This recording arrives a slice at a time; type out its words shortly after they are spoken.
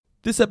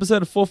This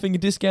episode of Four Finger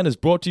Discount is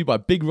brought to you by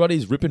Big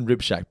Roddy's Rip and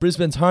Rib Shack,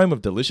 Brisbane's home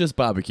of delicious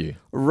barbecue.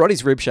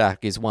 Roddy's Rib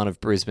Shack is one of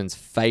Brisbane's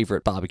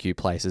favourite barbecue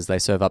places. They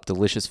serve up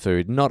delicious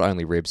food, not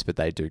only ribs, but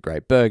they do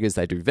great burgers.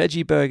 They do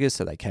veggie burgers,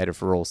 so they cater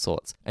for all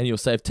sorts. And you'll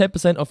save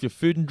 10% off your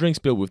food and drinks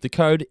bill with the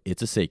code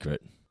It's a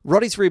Secret.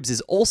 Roddy's Ribs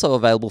is also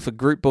available for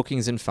group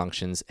bookings and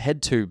functions.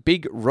 Head to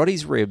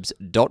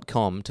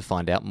bigroddy'sribs.com to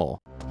find out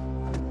more.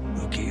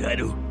 Okay,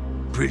 Idle.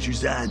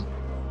 Pressure's on.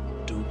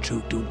 Don't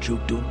choke, don't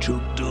choke, don't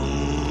choke,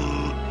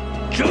 don't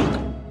choke.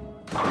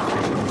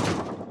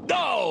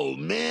 Oh,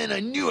 man, I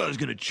knew I was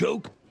gonna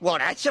choke. Well,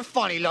 that's a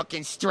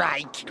funny-looking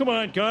strike. Come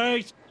on,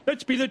 guys.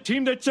 Let's be the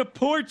team that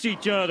supports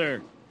each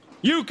other.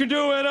 You can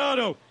do it,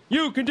 Otto.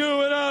 You can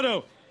do it,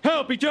 Otto.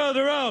 Help each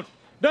other out.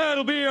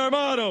 That'll be our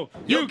motto.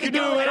 You can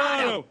do it,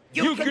 Otto.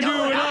 You can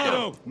do it,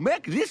 Otto.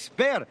 Make this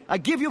fair. I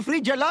give you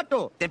free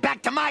gelato. Then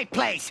back to my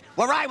place,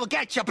 where I will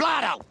get your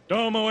blotto.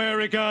 Domo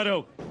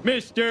Arigato.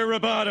 Mr.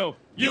 Roboto.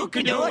 You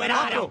can do it,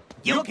 Otto.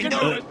 You can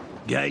do it.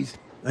 Guys,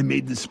 I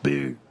made the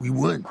spare. We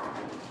won.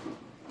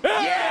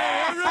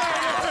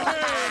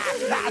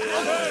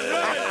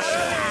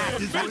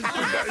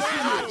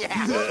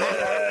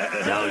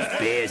 Those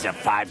beers are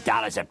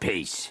 $5 a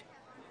piece.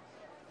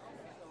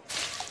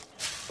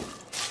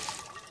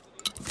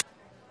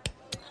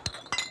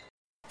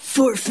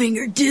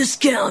 Four-finger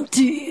discount,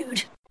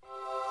 dude.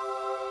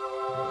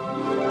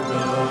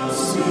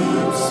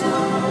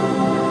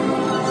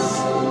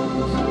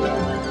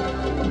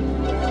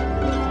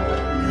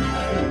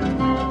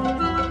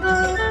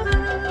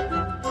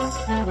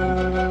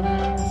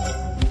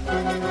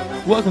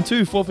 Welcome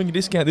to Four Finger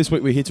Discount. This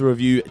week we're here to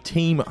review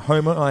Team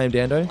Homer. I am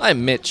Dando.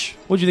 I'm Mitch.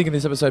 What do you think of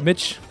this episode,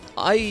 Mitch?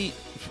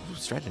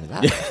 Straight into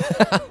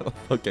that.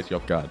 I'll get you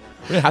off guard.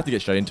 We don't have to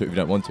get straight into it if you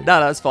don't want to.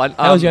 No, it's fine.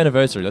 How was your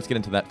anniversary? Let's get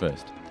into that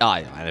first.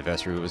 Yeah,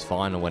 anniversary was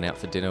fine. I went out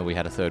for dinner. We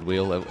had a third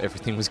wheel.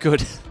 Everything was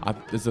good.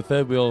 Does the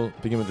third wheel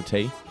begin with a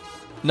T?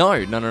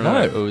 No.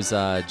 No. It was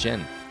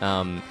Jen.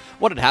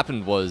 What had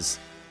happened was,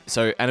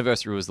 so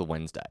anniversary was the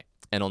Wednesday,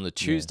 and on the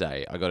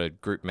Tuesday, I got a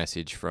group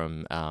message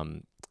from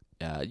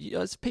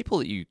it's people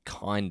that you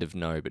kind of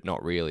know, but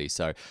not really.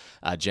 So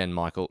Jen,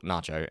 Michael,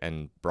 Nacho,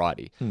 and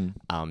Bridie,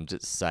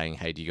 just saying,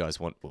 hey, do you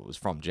guys want, well, it was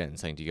from Jen,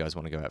 saying, do you guys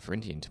want to go out for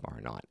Indian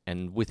tomorrow night?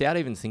 And without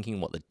even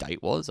thinking what the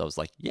date was, I was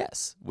like,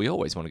 yes, we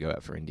always want to go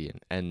out for Indian.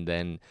 And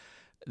then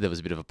there was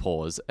a bit of a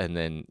pause, and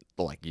then,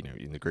 like, you know,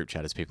 in the group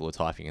chat as people were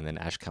typing, and then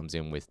Ash comes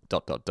in with ...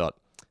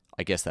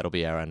 I guess that'll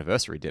be our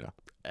anniversary dinner.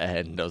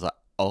 And I was like,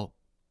 oh,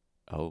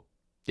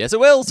 yes, it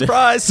will,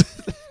 surprise!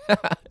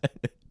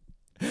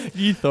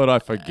 You thought I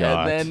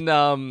forgot.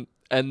 And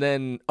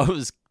then I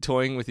was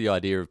toying with the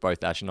idea of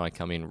both Ash and I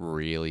come in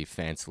really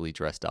fancily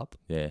dressed up.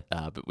 Yeah.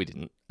 But we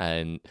didn't.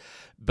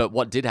 But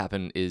what did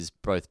happen is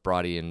both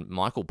Bridie and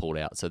Michael pulled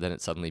out, so then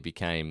it suddenly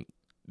became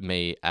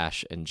me,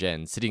 Ash, and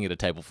Jen sitting at a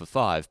table for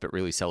 5, but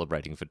really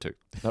celebrating for 2.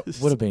 That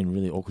would have been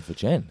really awkward for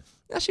Jen.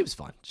 No, she was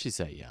fine. She's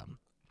an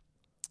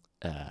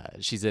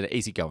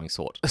easygoing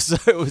sort. So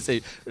it was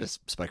we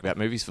just spoke about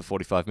movies for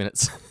 45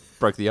 minutes,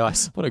 broke the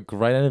ice. What a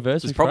great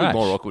anniversary. It was probably for Ash.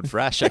 more awkward for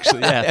Ash,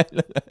 actually. Yeah.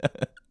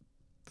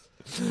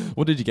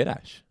 What did you get,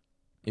 Ash?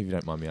 If you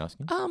don't mind me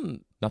asking.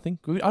 Nothing.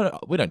 We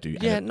don't do.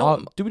 Yeah,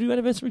 do we do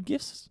anniversary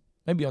gifts?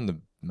 Maybe on the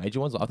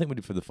major ones. I think we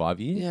did for the 5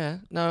 year. Yeah.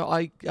 No,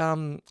 I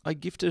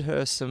gifted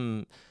her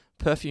some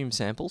perfume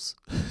samples.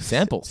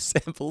 Samples.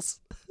 Samples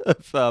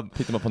of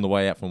Picked them up on the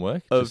way out from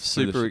work. of Just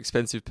through super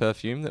expensive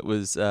perfume that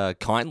was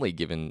kindly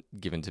given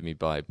to me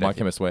by My Beth.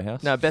 Chemist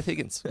Warehouse. No, Beth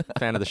Higgins,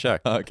 fan of the show.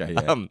 Okay.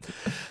 Yeah.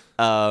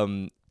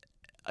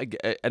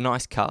 A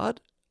nice card.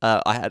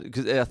 I had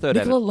because our third.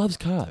 Nicola loves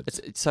cards.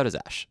 So does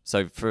Ash.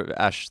 So for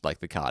Ash,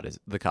 like the card is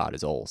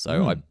all.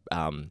 So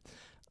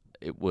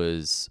it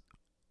was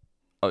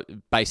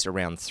based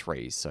around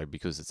 3s. So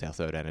because it's our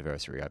 3rd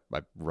anniversary, I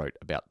wrote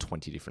about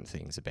 20 different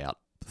things about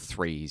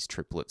 3s,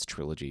 triplets,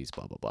 trilogies,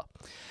 blah blah blah.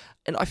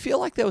 And I feel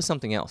like there was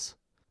something else.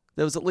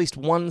 There was at least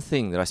one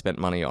thing that I spent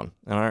money on,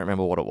 and I don't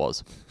remember what it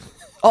was.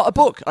 Oh, a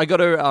book. I got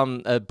her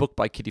a book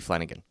by Kitty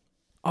Flanagan.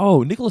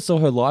 Oh, Nicola saw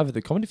her live at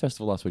the comedy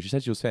festival last week. She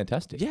said she was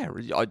fantastic. Yeah,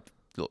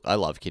 I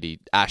love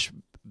Kitty. Ash,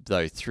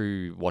 though,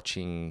 through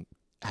watching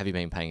Have You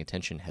Been Paying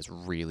Attention, has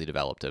really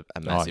developed a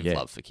massive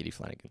love for Kitty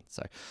Flanagan.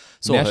 So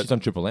Now she's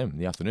on Triple M in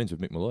the afternoons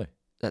with Mick Malloy.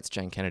 That's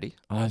Jane Kennedy.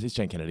 Oh, it's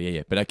Jane Kennedy,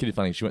 yeah. But Kitty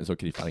Flanagan, she went and saw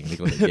Kitty Flanagan.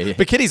 Nicola, yeah.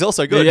 But Kitty's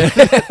also good. Yeah.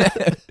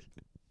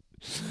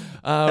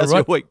 How's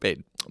your week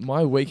been?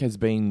 My week has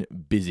been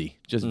busy.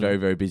 Just very,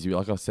 very busy.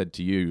 Like I said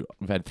to you,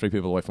 we've had 3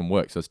 people away from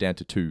work, so it's down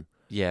to 2.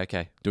 Yeah,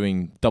 okay.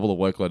 Doing double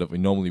the workload that we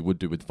normally would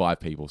do with 5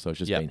 people, so it's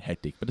just been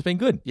hectic. But it's been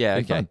good. Yeah,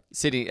 it's been okay. fun.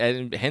 Sitting,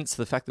 and hence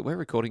the fact that we're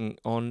recording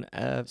on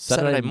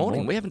Saturday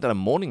morning. We haven't done a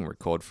morning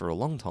record for a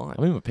long time.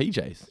 I'm in my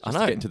PJs. Just I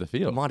know. To get into the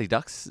field. Mighty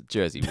Ducks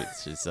jersey,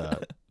 which is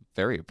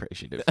very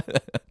appreciated.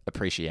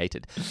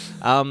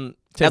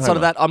 Outside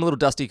of that, I'm a little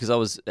dusty because I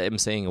was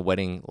emceeing a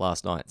wedding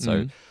last night,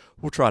 so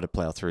we'll try to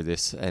plow through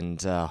this, and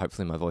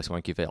hopefully my voice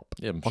won't give up.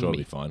 Yeah, I'm sure you'll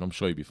be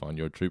fine.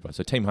 You're a trooper.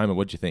 So Team Homer,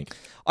 what do you think?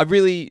 I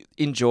really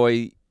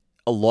enjoy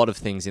a lot of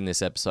things in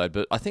this episode,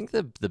 but I think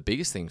the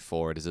biggest thing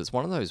for it is it's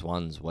one of those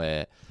ones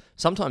where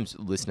sometimes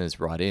listeners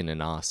write in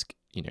and ask,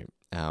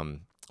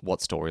 what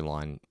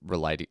storyline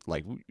related,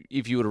 like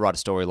if you were to write a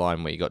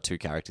storyline where you got two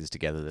characters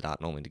together that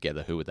aren't normally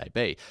together, who would they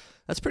be?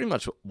 That's pretty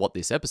much what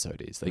this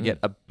episode is. They get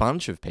a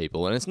bunch of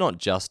people, and it's not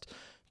just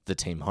the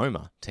Team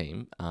Homer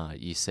team.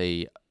 You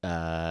see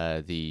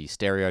the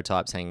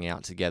stereotypes hanging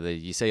out together.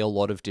 You see a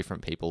lot of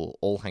different people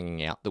all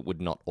hanging out that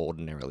would not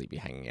ordinarily be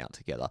hanging out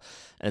together.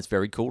 And it's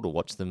very cool to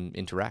watch them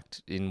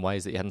interact in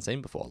ways that you hadn't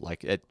seen before.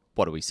 Like,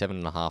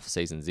 7.5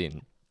 seasons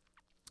in?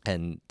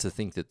 And to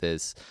think that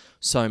there's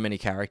so many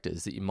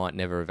characters that you might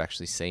never have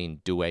actually seen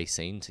do a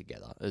scene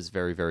together is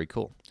very, very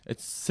cool.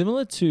 It's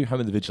similar to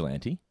Homer the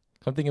Vigilante.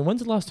 I'm thinking,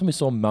 when's the last time we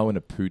saw Mo and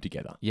Apu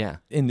together? Yeah.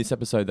 In this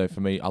episode, though,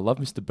 for me, I love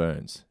Mr.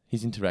 Burns.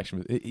 His interaction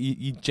with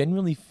you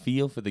genuinely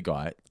feel for the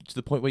guy to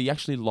the point where you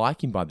actually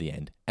like him by the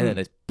end, and then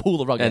they pull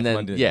the rug out And from then,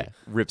 under yeah,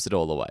 rips it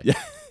all away.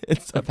 Yeah.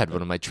 I've had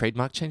one of my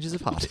trademark changes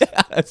of heart.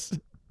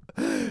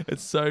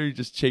 It's so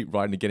just cheap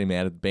writing to get him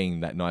out of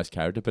being that nice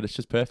character, but it's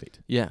just perfect.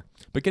 Yeah.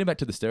 But getting back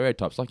to the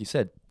stereotypes, like you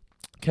said,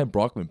 Ken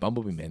Brockman,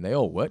 Bumblebee Man, they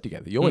all work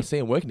together. You always see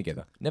them working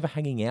together, never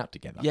hanging out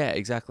together. Yeah,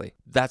 exactly.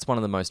 That's one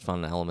of the most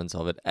fun elements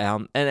of it.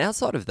 And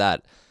outside of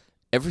that,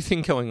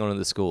 everything going on in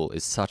the school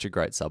is such a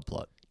great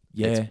subplot.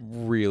 Yeah. It's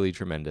really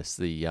tremendous.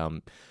 There's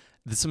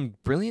some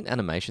brilliant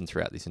animation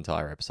throughout this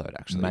entire episode,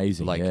 actually.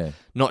 Amazing, like, yeah.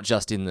 Not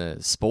just in the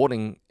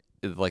sporting,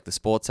 like the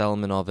sports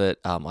element of it.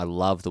 I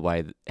love the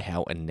way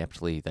how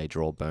ineptly they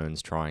draw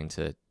Burns trying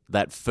to...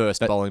 That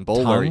first bowling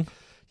ball tongue?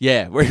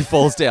 where he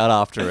falls down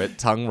after it,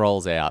 tongue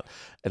rolls out,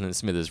 and then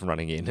Smithers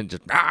running in and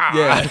just...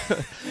 Yeah.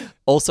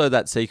 Also,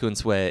 that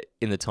sequence where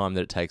in the time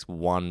that it takes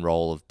one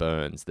roll of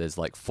Burns, there's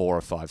like 4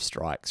 or 5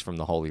 strikes from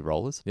the Holy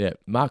Rollers. Yeah,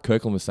 Mark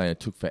Kirkland was saying it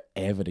took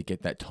forever to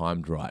get that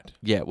timed right.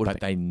 Yeah, it would have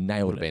but they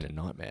nailed would it. have been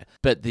a nightmare.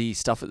 But the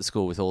stuff at the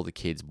school with all the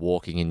kids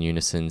walking in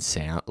unison,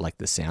 like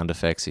the sound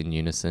effects in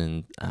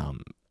unison,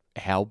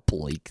 how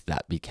bleak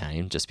that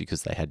became just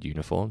because they had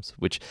uniforms,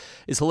 which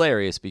is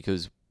hilarious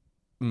because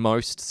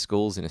most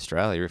schools in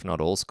Australia, if not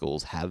all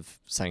schools, have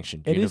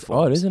sanctioned It is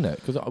uniforms. odd, isn't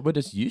it? Because we're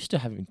just used to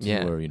having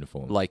to wear a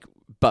uniform.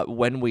 But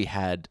when we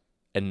had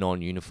a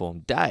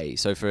non-uniform day,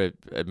 so for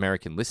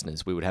American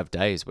listeners, we would have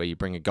days where you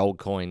bring a gold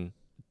coin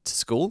to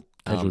school.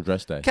 Casual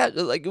dress day.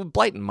 Like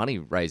blatant money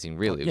raising,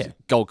 really. It was Yeah.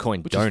 a gold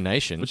coin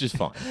donation. Which is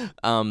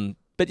fine.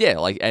 But yeah,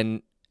 like,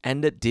 and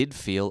it did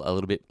feel a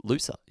little bit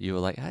looser. You were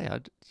like, hey,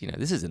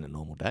 this isn't a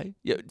normal day.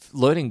 Yeah,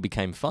 learning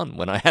became fun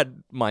when I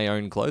had my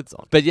own clothes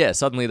on. But yeah,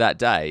 suddenly that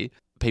day,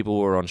 people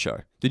were on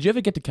show. Did you ever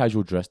get to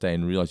casual dress day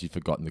and realize you'd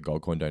forgotten the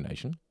gold coin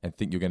donation and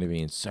think you're going to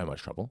be in so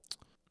much trouble?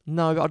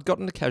 No, I'd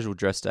gotten to casual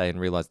dress day and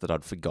realised that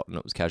I'd forgotten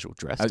it was casual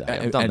dress day.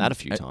 I've done that a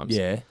few times.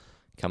 Yeah.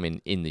 Come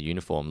in the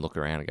uniform, look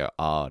around and go,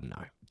 oh, no.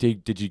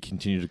 Did you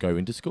continue to go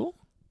into school?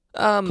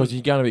 Because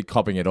you're going to be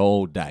copping it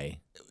all day.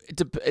 It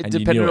you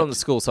depended knew on it. the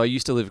school. So I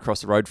used to live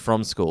across the road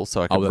from school,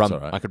 so I could that's run. all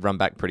right. I could run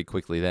back pretty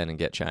quickly then and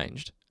get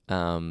changed.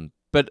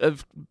 But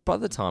by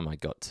the time I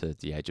got to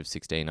the age of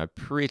 16, I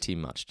pretty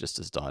much just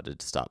decided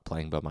to start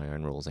playing by my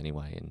own rules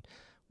anyway, and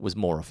was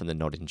more often than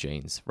not in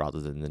jeans rather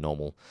than the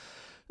normal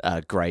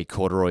grey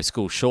corduroy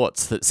school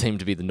shorts that seem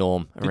to be the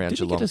norm around Did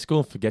you Geelong. get to school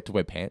and forget to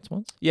wear pants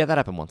once? Yeah, that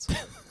happened once.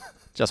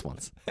 Just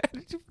once. How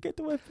did you forget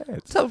to wear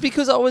pants? So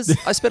because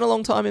I spent a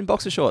long time in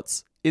boxer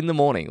shorts in the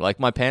morning. Like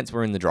my pants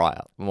were in the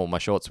dryer. Well, my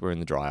shorts were in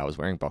the dryer. I was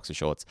wearing boxer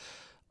shorts.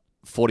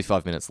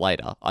 45 minutes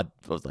later, I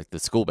was like, the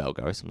school bell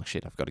goes. I'm like,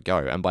 shit, I've got to go.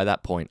 And by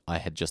that point, I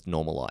had just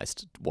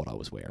normalized what I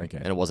was wearing. Okay.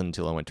 And it wasn't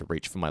until I went to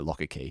reach for my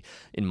locker key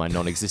in my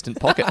non-existent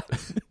pocket.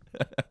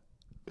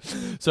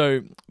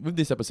 So with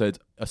this episode,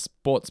 a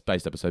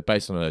sports-based episode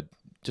based on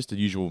just the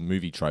usual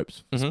movie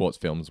tropes for sports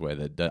films where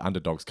the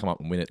underdogs come up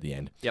and win at the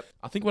end. Yep.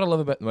 I think what I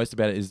love most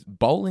about it is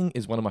bowling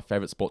is one of my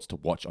favorite sports to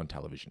watch on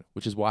television,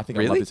 which is why I think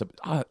I love Really? this.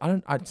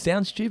 It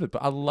sounds stupid,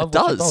 but I love It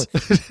watching does.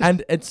 bowling.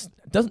 And it's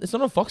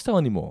not on Foxtel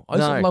anymore. I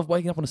just No. love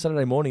waking up on a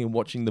Saturday morning and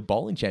watching the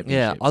bowling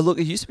championships. Yeah, it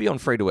used to be on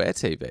free-to-air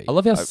TV. I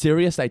love how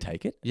serious they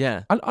take it.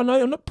 Yeah. I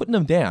know I'm not putting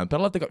them down, but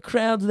I love they got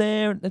crowds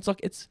there. It's like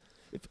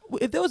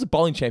if there was a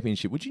bowling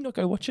championship, would you not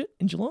go watch it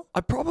in Geelong? I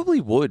probably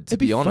would, to It'd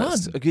be be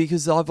honest, fun.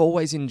 because I've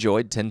always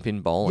enjoyed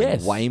 10-pin bowling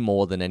Yes. way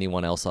more than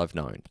anyone else I've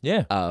known.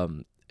 Yeah.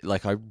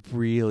 Like, I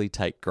really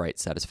take great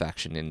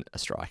satisfaction in a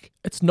strike.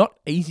 It's not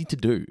easy to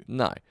do.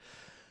 No.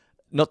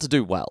 Not to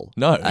do well.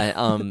 No.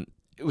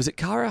 Was it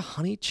Cara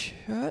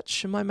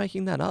Honeychurch? Am I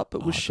making that up?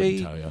 But was I she...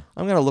 couldn't tell you.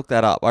 I'm going to look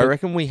that up. I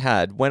reckon we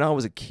had, when I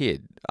was a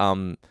kid,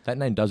 That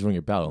name does ring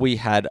a bell. we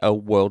had a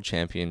world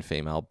champion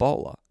female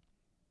bowler.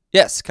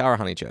 Yes, Cara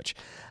Honeychurch.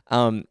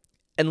 And,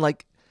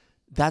 like,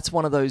 that's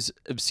one of those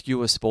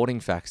obscure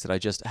sporting facts that I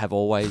just have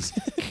always...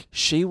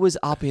 She was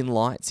up in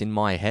lights in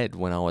my head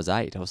when I was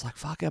 8. I was like,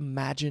 fuck,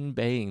 imagine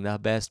being the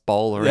best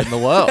bowler in the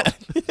world.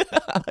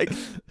 Like,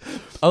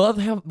 I love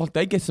how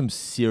they get some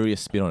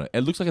serious spin on it.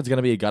 It looks like it's going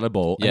to be a gutter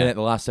ball, and Yeah. then at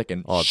the last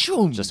second, oh,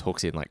 shoom, just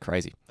hooks in like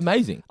crazy.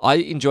 amazing. I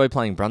enjoy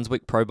playing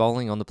Brunswick Pro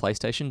Bowling on the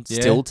PlayStation. Yeah.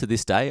 Still to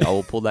this day, I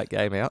will pull that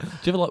game out. Do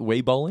you ever like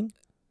Wii bowling?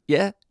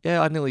 Yeah,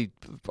 I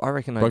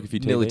reckon Broke I a few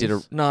nearly did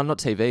TVs? no, not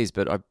TVs,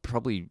 but I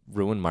probably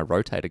ruined my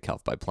rotator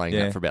cuff by playing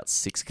Yeah. that for about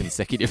 6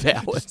 consecutive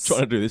hours. Just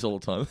trying to do this all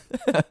the time.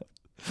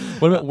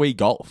 What about Wii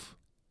Golf?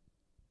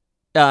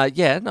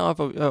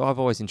 I've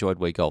always enjoyed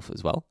Wii Golf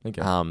as well.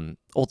 Okay.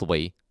 All the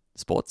Wii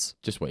sports.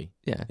 Just Wii.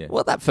 Yeah. Yeah.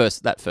 Well, that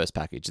first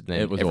package, and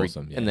then It was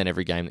awesome, yeah. and then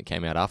every game that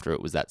came out after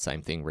it was that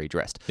same thing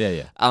redressed. Yeah,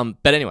 yeah.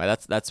 But anyway,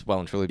 that's well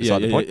and truly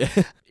beside the point.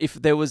 Yeah. If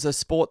there was a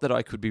sport that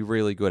I could be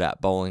really good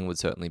at, bowling would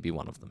certainly be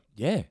one of them.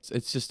 Yeah,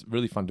 it's just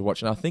really fun to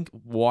watch. And I think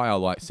why I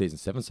like Season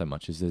 7 so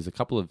much is there's a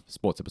couple of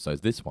sports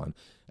episodes, this one,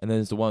 and then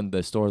there's the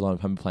storyline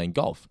of him playing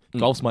golf.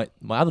 Golf's my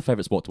other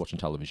favourite sport to watch on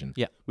television.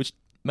 Yeah. Which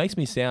makes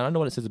me sound, I don't know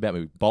what it says about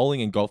me,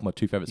 bowling and golf are my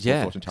two favourite sports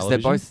to watch on 'cause they're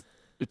television.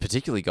 both,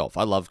 particularly golf.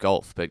 I love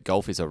golf, but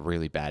golf is a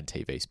really bad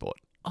TV sport.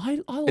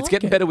 I like It's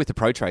getting it. better with the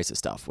Pro Tracer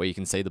stuff where you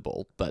can see the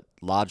ball, but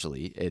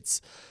largely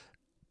it's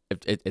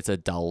a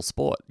dull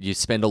sport. You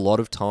spend a lot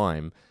of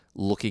time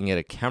looking at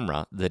a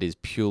camera that is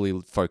purely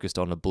focused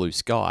on a blue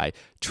sky,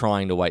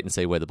 trying to wait and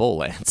see where the ball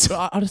lands.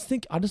 But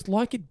I just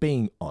like it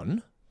being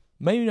on.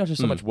 Maybe not just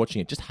so much watching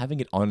it, just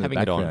having it on Having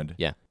in it the on, background.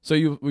 yeah.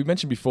 So we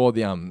mentioned before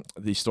the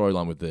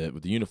storyline with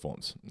the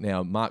uniforms.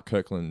 Now Mike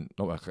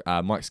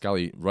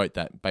Scully wrote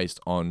that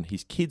based on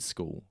his kids'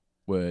 school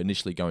were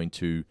initially going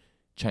to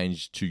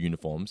change to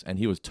uniforms, and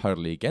he was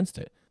totally against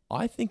it.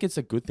 I think it's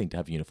a good thing to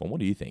have a uniform. What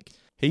do you think?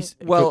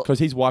 Because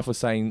his wife was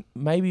saying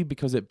maybe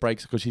because it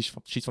breaks because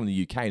she's from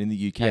the UK, and in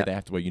the UK they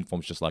have to wear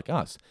uniforms just like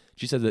us.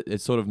 She said that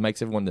it sort of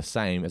makes everyone the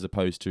same, as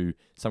opposed to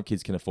some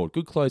kids can afford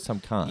good clothes,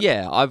 some can't.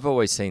 Yeah, I've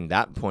always seen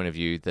that point of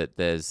view that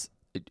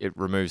it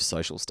removes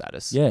social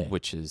status. Yeah.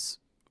 Which is,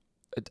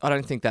 I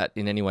don't think that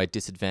in any way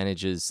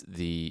disadvantages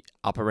the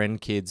upper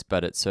end kids,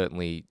 but it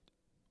certainly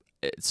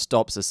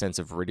stops a sense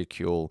of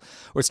ridicule,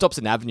 or it stops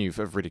an avenue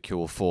of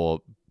ridicule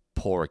for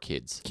poorer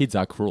kids. Kids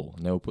are cruel,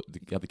 and they'll put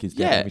the other kids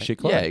down having shit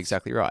clothes. Yeah,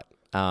 exactly right.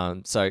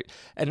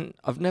 And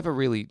I've never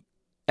really,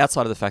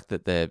 outside of the fact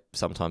that they're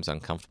sometimes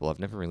uncomfortable, I've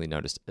never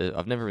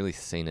really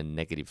seen a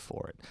negative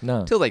for it. No.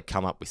 Until they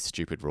come up with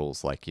stupid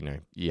rules like,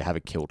 you have a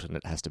kilt and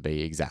it has to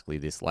be exactly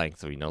this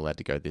length, or you're not allowed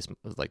to go this,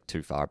 like,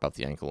 too far above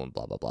the ankle and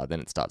blah, blah, blah.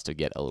 Then it starts to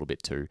get a little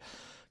bit too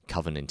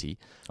covenanty.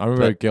 I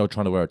remember a girl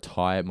trying to wear a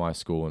tie at my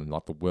school, and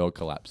like the world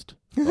collapsed.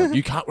 Like,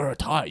 you can't wear a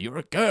tie. You're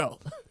a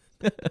girl.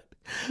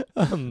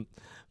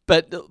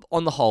 But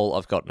on the whole,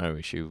 I've got no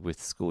issue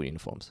with school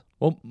uniforms.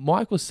 Well,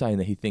 Mike was saying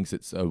that he thinks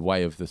it's a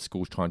way of the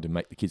schools trying to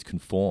make the kids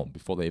conform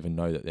before they even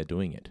know that they're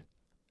doing it.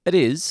 It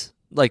is.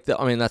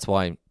 That's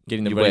why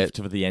Getting them you ready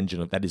for the engine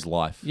of that is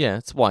life. Yeah,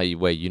 it's why you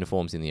wear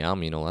uniforms in the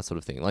army and all that sort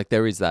of thing. Like,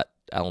 there is that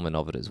element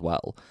of it as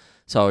well.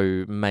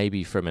 So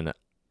maybe from an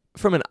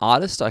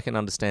artist, I can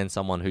understand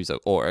someone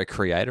or a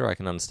creator, I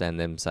can understand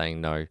them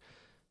saying, no,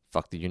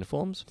 fuck the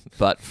uniforms.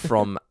 But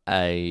from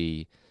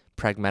a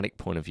pragmatic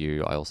point of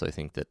view, I also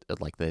think that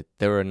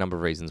there are a number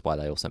of reasons why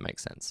they also make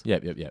sense.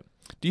 Yep.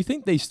 Do you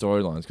think these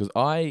storylines, because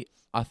I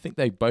think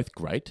they're both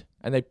great,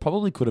 and they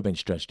probably could have been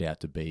stretched out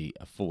to be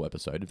a full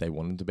episode if they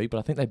wanted to be, but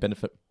I think they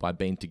benefit by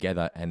being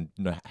together and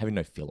having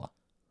no filler.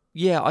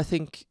 Yeah, I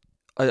think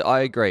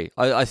I agree.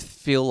 I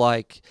feel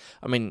like,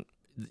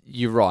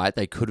 you're right,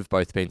 they could have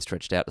both been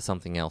stretched out to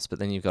something else, but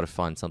then you've got to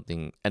find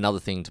another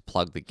thing to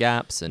plug the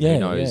gaps, and who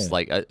knows,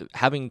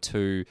 having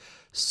two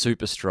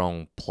super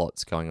strong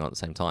plots going on at the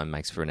same time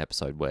makes for an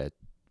episode where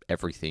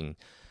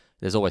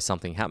there's always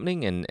something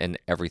happening and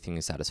everything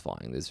is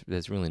satisfying.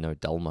 There's really no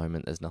dull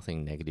moment. There's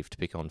nothing negative to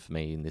pick on for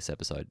me in this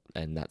episode,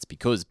 and that's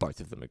because both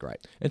of them are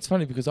great. It's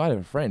funny because I have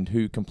a friend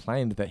who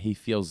complained that he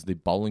feels the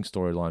bowling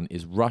storyline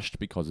is rushed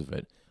because of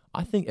it.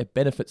 I think it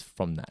benefits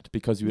from that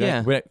because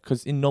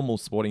because in normal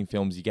sporting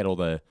films you get all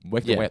the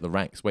work your way up the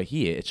ranks. Where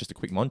here it's just a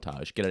quick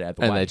montage, get it out of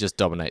the way, and they just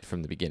dominate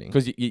from the beginning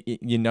because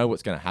you know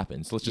what's going to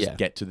happen. So let's just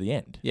get to the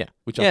end. Yeah,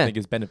 which I think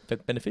is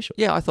beneficial.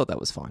 Yeah, I thought that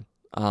was fine.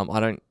 I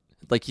don't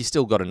you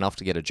still got enough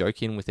to get a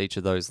joke in with each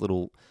of those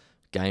little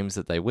games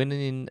that they win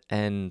in,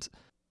 and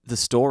the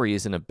story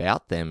isn't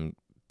about them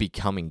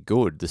becoming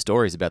good. The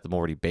story is about them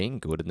already being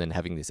good and then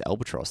having this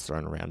albatross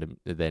thrown around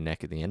their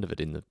neck at the end of it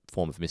in the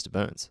form of Mr.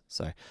 Burns.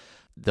 So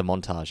the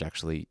montage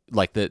actually,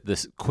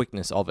 the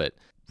quickness of it,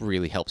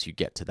 really helps you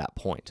get to that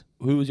point.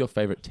 Who was your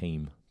favourite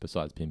team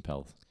besides Pin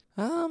Pals?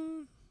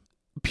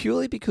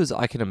 Purely because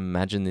I can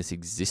imagine this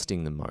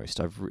existing the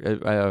most.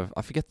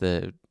 I forget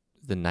the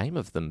name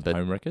of them, but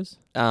Homewreckers?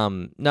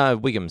 No,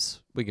 Wiggum's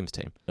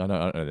team. I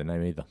don't know their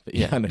name either. But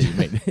yeah, I know what you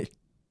mean.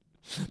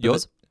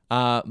 Yours?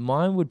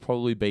 Mine would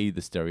probably be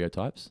the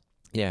Stereotypes.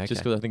 Yeah, okay.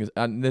 Just because I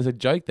think there's a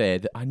joke there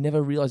that I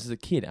never realized as a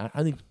kid. I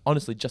only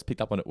honestly just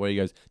picked up on it where he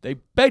goes, "They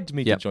begged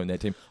me to join their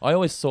team." I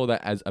always saw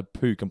that as a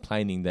poo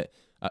complaining that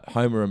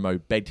Homer and Moe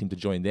begged him to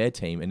join their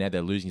team, and now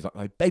they're losing. He's like,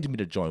 "They begged me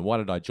to join. Why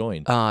did I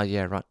join?"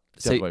 Yeah, right.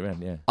 It's the other way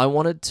around. Yeah. I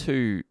wanted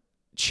to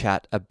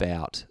chat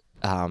about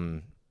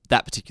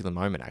that particular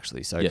moment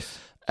actually. So, yes.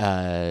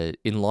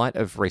 in light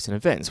of recent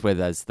events, where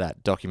there's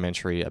that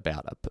documentary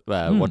about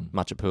what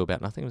much Apu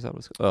about nothing, was that what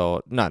it's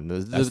called? Oh no,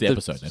 That's the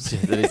episode.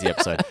 That is the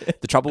episode.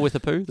 The trouble with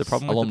Apu, the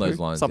problem Along with Apu? those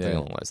lines, something yeah.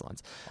 along those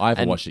lines. I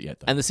haven't watched it yet,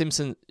 though. And The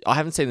Simpsons, I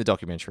haven't seen the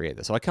documentary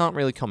either, so I can't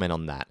really comment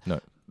on that. No.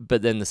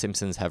 But then The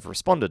Simpsons have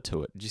responded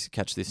to it. Did you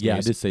catch this Yeah,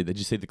 news? I did see. Did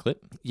you see the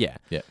clip? Yeah.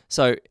 Yeah.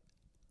 So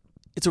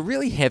it's a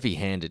really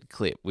heavy-handed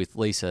clip with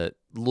Lisa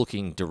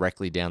looking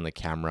directly down the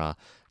camera,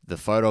 the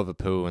photo of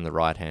Apu on the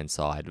right-hand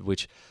side,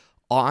 which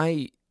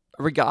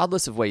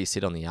regardless of where you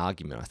sit on the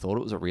argument, I thought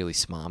it was a really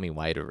smarmy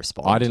way to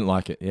respond. I didn't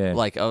like it. Yeah.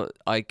 Like,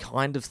 I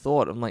kind of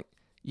thought, I'm like,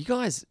 you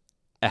guys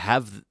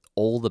have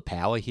all the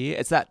power here.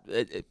 It's that,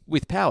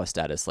 with power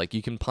status, like,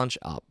 you can punch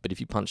up, but if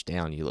you punch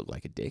down, you look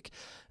like a dick.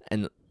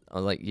 And,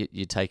 like,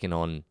 you're taking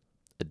on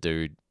a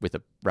dude with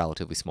a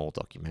relatively small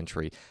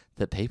documentary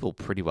that people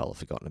pretty well have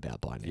forgotten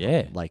about by now.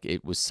 Yeah. Like,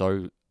 it was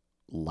so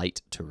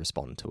late to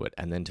respond to it,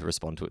 and then to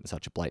respond to it in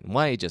such a blatant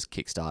way just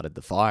kickstarted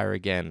the fire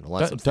again. All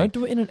that sort of don't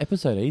do it in an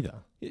episode either.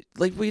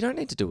 like, we don't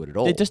need to do it at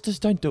all. They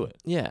just don't do it.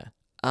 Yeah.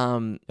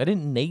 They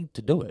didn't need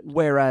to do it.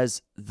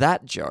 Whereas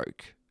that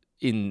joke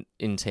in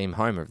Team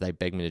Homer, if they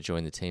beg me to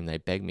join the team, they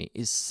beg me,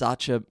 is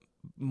such a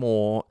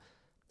more.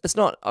 It's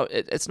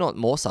not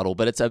more subtle,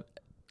 but it's a,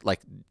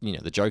 like, you know,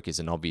 the joke is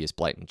an obvious,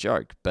 blatant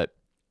joke, but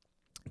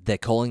they're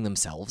calling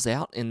themselves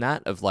out in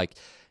that of like,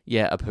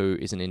 yeah, Apu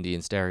is an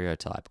Indian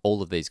stereotype.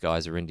 All of these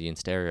guys are Indian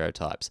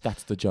stereotypes.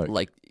 That's the joke.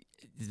 Like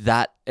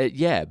that,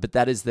 yeah, but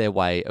that is their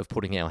way of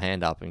putting our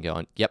hand up and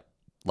going, yep,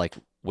 like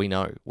we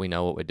know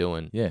what we're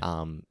doing. Yeah.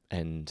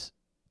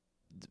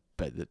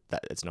 But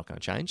that it's not going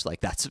to change.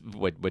 Like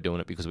we're doing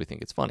it because we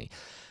think it's funny,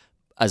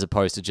 as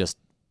opposed to just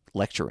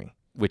lecturing,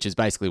 which is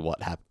basically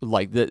what happened.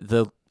 Like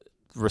the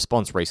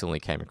response recently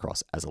came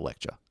across as a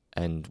lecture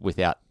and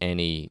without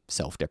any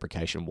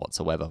self-deprecation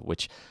whatsoever,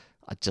 which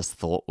I just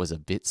thought was a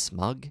bit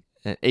smug.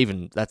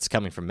 Even that's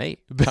coming from me,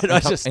 but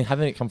and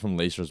having it come from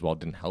Lisa as well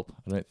didn't help.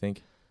 I don't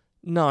think.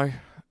 No.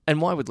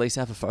 And why would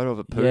Lisa have a photo of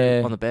a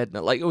poo on the bed?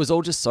 Like, it was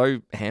all just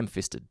so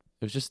ham-fisted.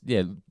 It was just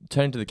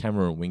turning to the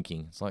camera and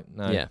winking. It's like,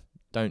 no,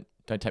 don't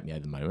take me out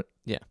of the moment.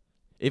 Yeah.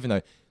 Even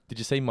though, did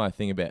you see my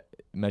thing about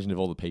imagine if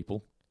all the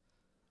people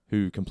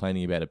who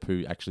complaining about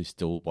Apu actually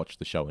still watch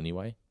the show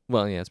anyway?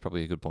 Well, yeah, it's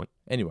probably a good point.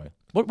 Anyway,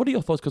 what are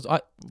your thoughts?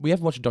 Because we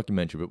haven't watched a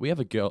documentary, but I have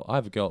a girl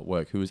at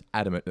work who is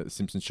adamant that The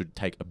Simpsons should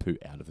take Apu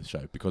out of the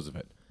show because of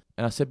it.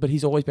 And I said, but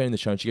he's always been in the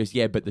show. And she goes,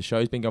 yeah, but the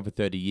show's been gone for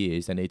 30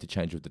 years. They need to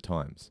change with the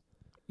times.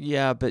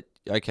 Yeah, but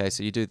okay,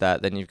 so you do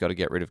that, then you've got to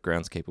get rid of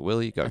Groundskeeper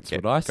Willie. You've got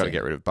to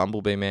get rid of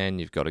Bumblebee Man.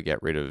 You've got to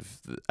get rid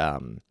of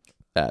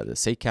the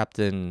Sea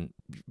Captain.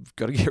 You've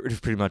got to get rid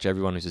of pretty much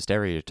everyone who's a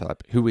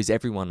stereotype. Who is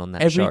everyone on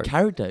that show? Every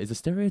character is a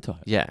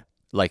stereotype. Yeah.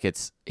 Like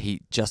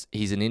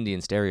he's an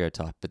Indian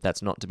stereotype, but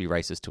that's not to be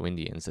racist to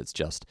Indians. It's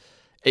just,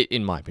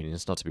 in my opinion,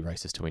 it's not to be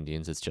racist to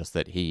Indians. It's just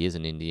that he is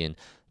an Indian.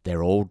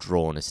 They're all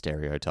drawn as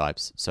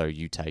stereotypes. So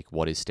you take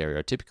what is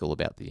stereotypical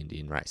about the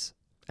Indian race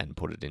and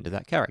put it into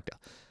that character.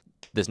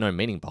 There's no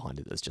meaning behind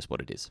it. That's just what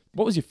it is.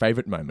 What was your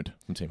favourite moment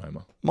from Team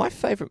Homer? My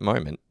favourite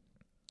moment,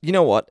 you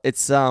know what?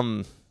 It's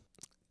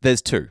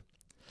there's two,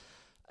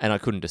 and I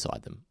couldn't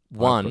decide them.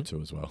 One, I've got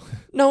two as well.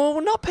 No, I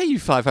will not pay you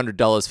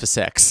 $500 for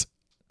sex.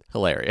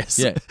 Hilarious.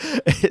 Yeah.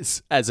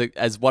 It's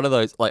as one of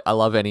those, like, I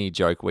love any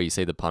joke where you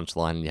see the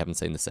punchline and you haven't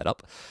seen the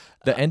setup.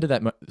 The end of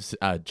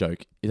that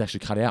joke is actually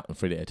cut out on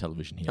free-to-air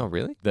television here. Oh,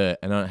 really? And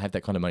I don't have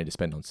that kind of money to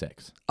spend on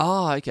sex.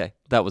 Oh, okay.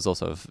 That was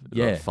also a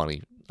Yeah.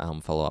 funny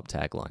follow-up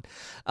tagline.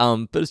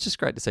 But it's just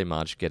great to see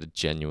Marge get a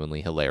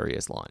genuinely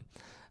hilarious line.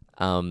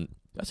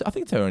 I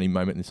think it's her only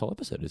moment in this whole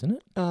episode, isn't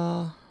it?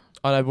 I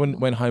know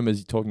when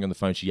Homer's talking on the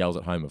phone, she yells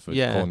at Homer for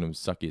calling him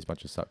sucky as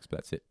much as sucks, but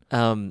that's it.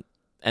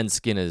 And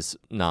Skinner's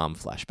Nam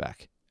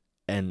flashback,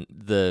 and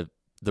the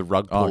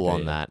rug pull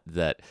on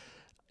that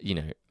you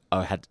know,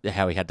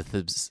 how he had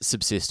to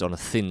subsist on a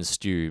thin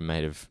stew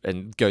made of,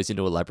 and goes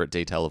into elaborate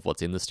detail of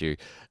what's in the stew,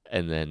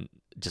 and then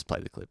just play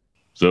the clip.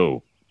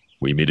 So,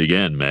 we meet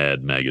again,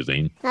 Mad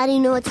Magazine. How do you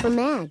know it's from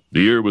Mad?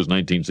 The year was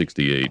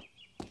 1968.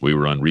 We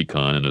were on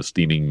recon in a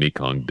steaming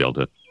Mekong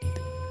Delta.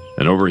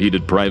 An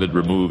overheated private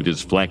removed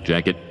his flak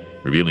jacket,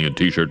 revealing a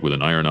T-shirt with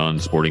an iron-on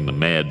sporting the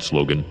Mad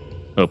slogan,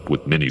 "Up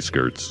with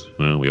miniskirts."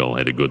 Well, we all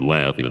had a good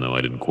laugh, even though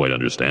I didn't quite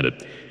understand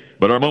it.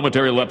 But our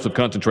momentary lapse of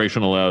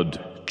concentration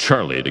allowed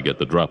Charlie to get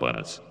the drop on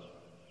us.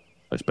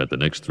 I spent the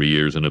next 3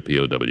 years in a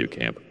POW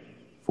camp,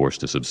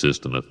 forced to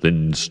subsist on a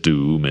thin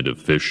stew made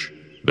of fish,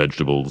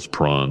 vegetables,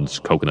 prawns,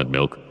 coconut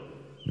milk,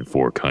 and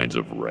 4 kinds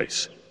of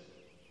rice.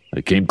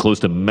 I came close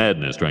to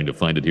madness trying to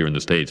find it here in the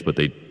States, but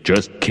they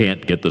just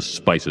can't get the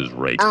spices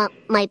right.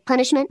 My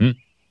punishment?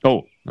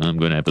 Oh, I'm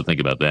going to have to think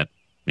about that.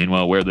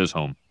 Meanwhile, wear this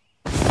home.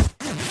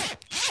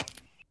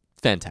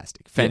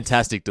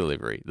 Fantastic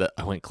delivery.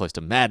 I went close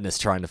to madness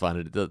trying to find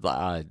it.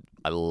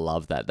 I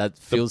love that. That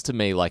feels to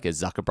me like a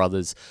Zucker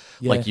Brothers.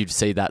 Yeah. Like you'd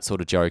see that sort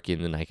of joke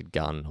in The Naked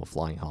Gun or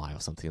Flying High or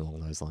something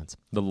along those lines.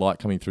 The light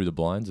coming through the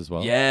blinds as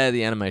well. Yeah,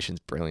 the animation's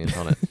brilliant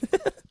on it.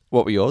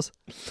 What were yours?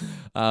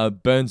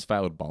 Burns'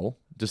 failed bowl.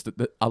 Just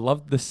I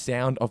love the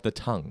sound of the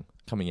tongue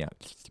coming out.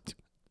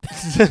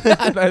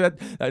 that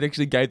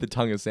actually gave the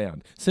tongue a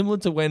sound. Similar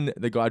to when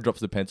the guy drops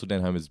the pencil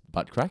down Homer's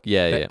butt crack.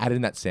 Yeah, they yeah. add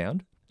in that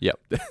sound. Yep.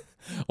 I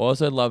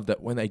also love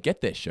that when they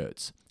get their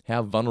shirts,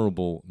 how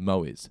vulnerable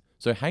Mo is.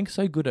 So Hank's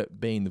so good at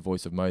being the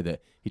voice of Mo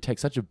that he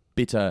takes such a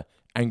bitter,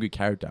 angry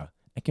character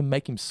and can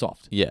make him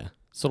soft. Yeah.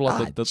 Sort of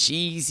like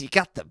Jeez, you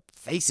got the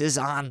faces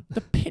on. the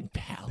pen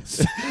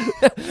pals.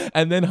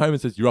 And then Homer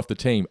says, "You're off the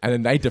team," and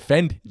then they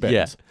defend Burns.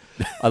 Yeah.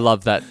 I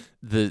love that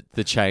the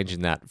change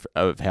in that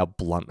of how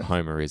blunt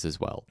Homer is as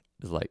well.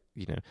 It's like,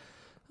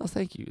 oh,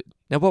 thank you.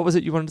 Now, what was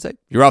it you wanted to say?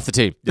 You're off the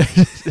team.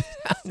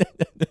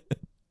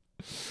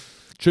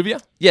 Trivia?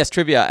 Yes,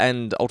 trivia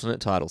and alternate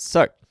titles.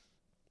 So,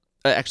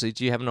 actually,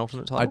 do you have an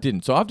alternate title? I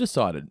didn't. So I've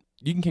decided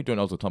you can keep doing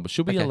it all the time, but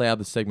should we Okay. allow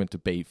the segment to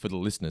be for the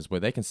listeners where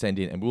they can send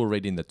in and we'll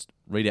read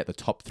out the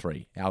top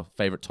 3, our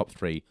favorite top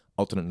 3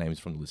 alternate names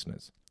from the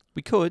listeners.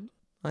 We could.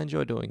 I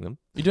enjoy doing them.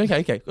 You're doing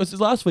okay. Because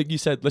last week you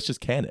said let's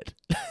just can it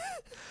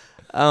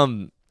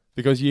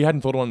because you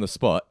hadn't thought of one on the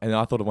spot, and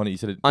I thought of one that you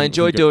said. I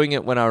enjoy doing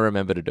it when I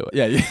remember to do it.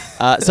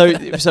 Yeah.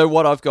 So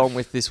what I've gone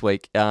with this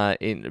week,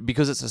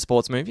 because it's a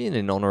sports movie and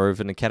in honor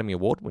of an Academy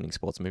Award-winning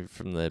sports movie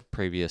from the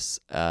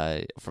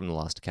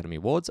last Academy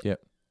Awards,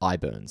 Yep.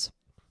 iBurns.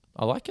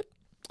 I like it.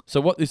 So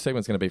what this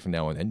segment's going to be from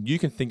now on, and you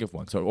can think of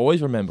one. So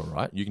always remember,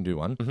 right? You can do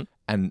one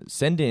and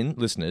send in,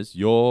 listeners,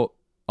 your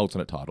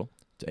alternate title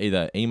to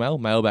either email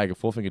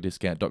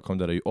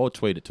mailbag@fourfingerdiscount.com.au or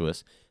tweet it to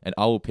us, and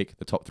I will pick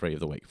the top 3 of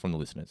the week from the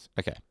listeners.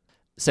 Okay.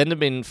 Send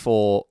them in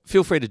feel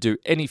free to do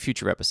any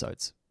future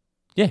episodes.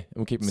 Yeah, and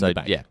we'll keep them in the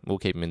bank. Yeah, we'll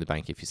keep them in the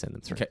bank if you send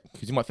them through. Okay,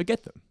 because you might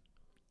forget them.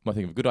 Might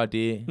think of a good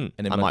idea, and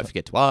then I might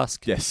forget to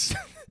ask. Yes.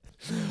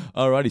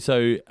 Alrighty,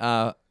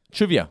 so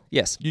trivia.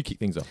 Yes. You kick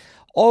things off.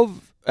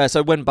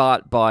 So when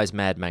Bart buys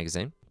Mad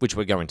Magazine, which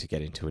we're going to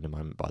get into in a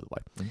moment, by the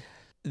way,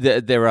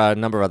 there are a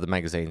number of other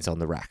magazines on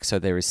the rack. So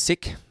there is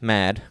Sick,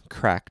 Mad,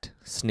 Cracked,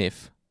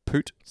 Sniff,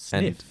 Poot,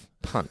 and Sniff.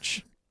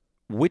 Punch.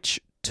 Which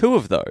 2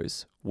 of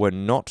those were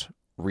not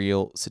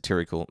real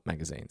satirical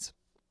magazines?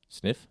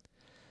 Sniff.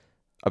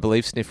 I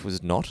believe Sniff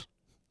was not.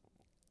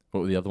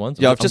 What were the other ones?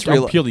 Yeah, I'm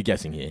I'm purely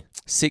guessing here.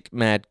 Sick,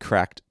 Mad,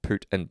 Cracked,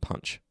 Poot, and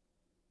Punch.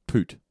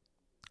 Poot.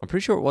 I'm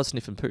pretty sure it was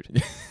Sniff and Poot.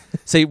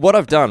 See, what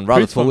I've done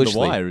rather Poot's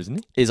foolishly on the wire,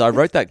 isn't he? is I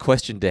wrote that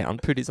question down.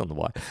 Poot is on the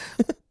wire.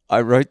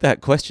 I wrote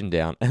that question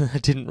down and I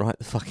didn't write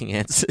the fucking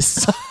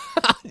answers.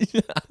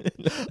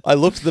 I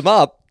looked them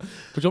up.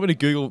 Would you want me to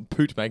Google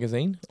Poot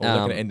magazine? Or are they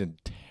going Um, to end in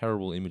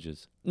terrible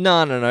images?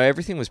 No.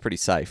 Everything was pretty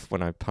safe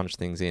when I punched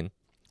things in.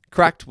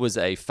 Cracked was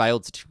a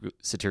failed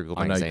satirical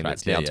I know magazine Cracked,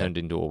 that's now yeah. turned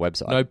into a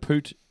website. No,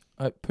 Poot.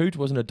 Poot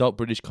was an adult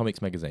British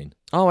comics magazine.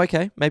 Oh,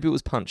 okay. Maybe it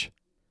was Punch.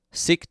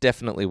 Sick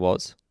definitely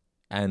was.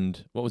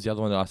 And what was the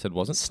other one that I said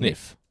wasn't?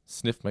 Sniff.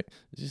 There's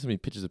just so many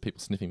pictures of people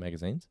sniffing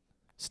magazines.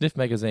 Sniff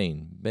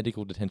magazine,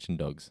 medical detention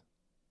dogs.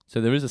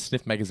 So there is a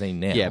Sniff magazine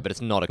now. Yeah, but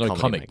it's not a Not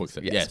comedy comic book.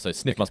 magazine. Yeah, Yes. so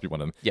Sniff must be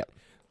one of them. Yep.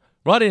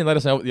 Write in and let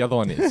us know what the other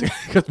one is,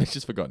 because we've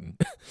just forgotten.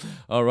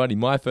 Alrighty,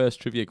 my first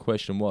trivia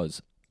question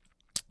was,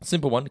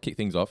 simple one to kick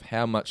things off,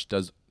 how much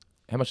does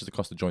it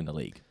cost to join the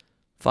league?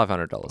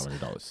 $500.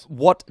 $500.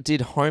 What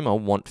did Homer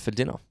want for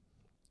dinner?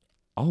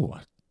 Oh,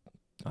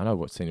 I know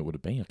what scene it would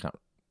have been. I can't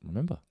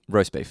remember.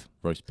 Roast beef.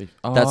 Roast beef.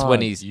 That's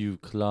when he's- You,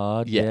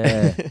 Claude.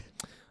 Yeah. Yeah.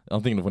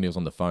 I'm thinking of when he was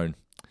on the phone.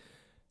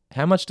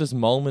 How much does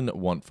Molman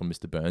want from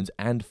Mr. Burns,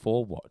 and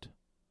for what?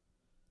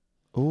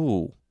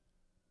 Ooh.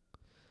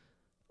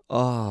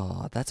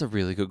 Oh, that's a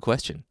really good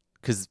question.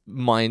 Because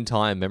my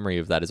entire memory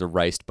of that is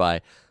erased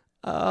by,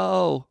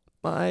 my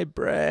Which is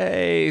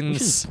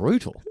brains.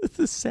 brutal.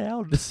 The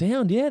sound. The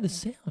sound.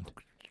 Didn't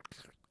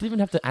even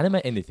have to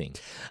animate anything.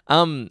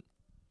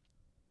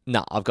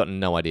 No, I've got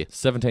no idea.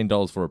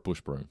 $17 for a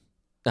bush broom.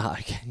 Ah,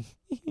 okay.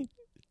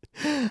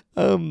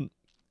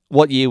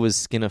 What year was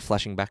Skinner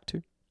flashing back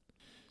to?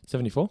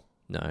 74?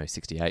 No,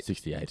 68.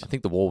 68. I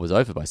think the war was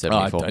over by Oh, I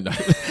 74. don't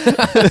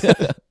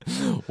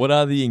know. What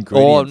are the Or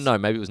ingredients? no,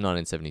 maybe it was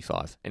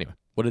 1975. Anyway,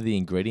 What are the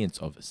ingredients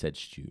of said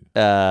stew?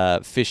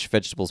 fish,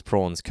 vegetables,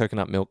 prawns,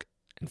 coconut milk,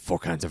 and 4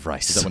 kinds of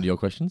rice. Is that one of your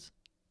questions?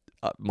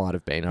 Might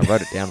have been. I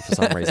wrote it down for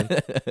some reason.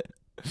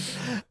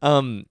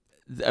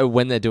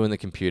 When they're doing the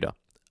computer,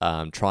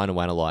 trying to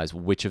analyze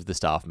which of the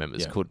staff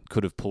members Yeah.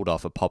 could have pulled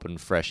off a Pop and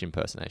Fresh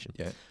impersonation.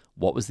 Yeah.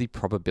 What was the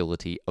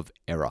probability of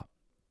error?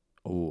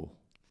 Oh,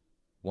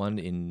 1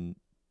 in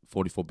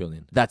 44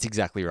 billion. That's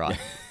exactly right.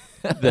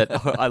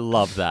 I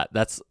love that.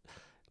 That's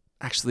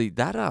actually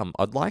that.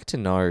 I'd like to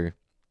know.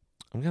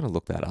 I'm going to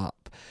look that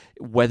up.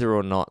 Whether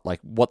or not, like,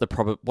 what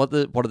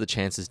are the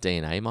chances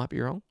DNA might be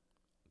wrong?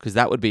 Because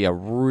that would be a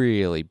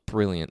really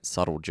brilliant,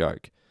 subtle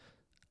joke.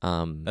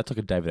 That's like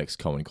a David X.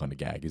 Cohen kind of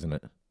gag, isn't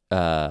it?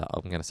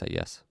 I'm going to say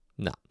yes.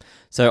 No.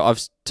 So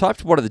I've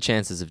typed what are the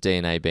chances of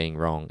DNA being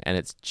wrong, and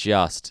it's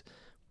just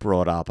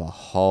brought up a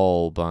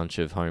whole bunch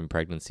of home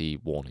pregnancy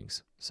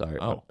warnings. So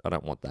I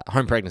don't want that.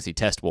 Home pregnancy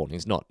test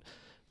warnings, not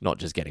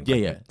just getting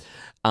pregnant.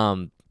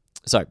 Yeah.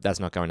 So that's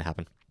not going to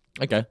happen.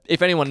 Okay.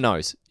 If anyone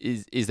knows,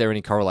 is there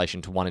any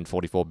correlation to 1 in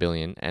 44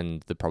 billion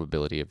and the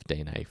probability of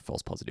DNA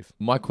false positive?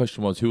 My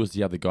question was, who was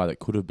the other guy that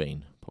could have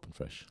been Pop and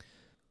Fresh?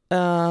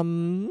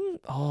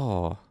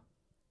 Was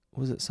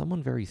it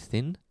someone very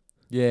thin?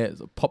 Yeah,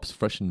 it's Pops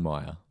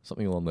Freshenmeyer,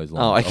 something along those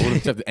lines. Oh, okay. I would have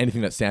accepted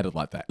anything that sounded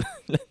like that.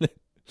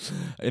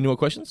 Any more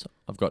questions?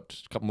 I've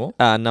got a couple more.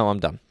 No, I'm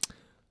done.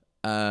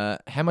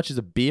 How much is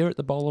a beer at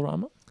the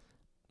Bowlerama?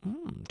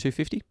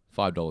 $2.50.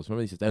 $5.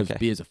 Remember, he says those Okay.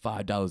 beers are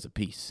 $5 a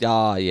piece.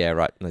 Ah, yeah,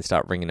 right. And they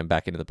start bringing them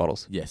back into the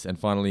bottles. Yes, and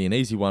finally, an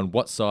easy one.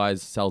 What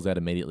size sells out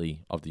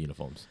immediately of the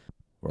uniforms?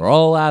 We're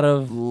all out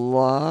of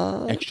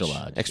Large? Extra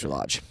large. Extra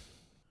large.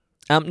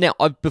 Now,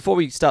 before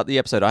we start the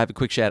episode, I have a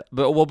quick shout.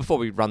 Before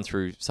we run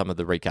through some of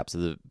the recaps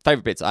of the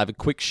favourite bits, I have a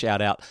quick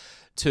shout out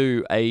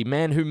to a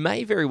man who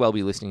may very well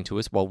be listening to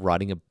us while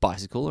riding a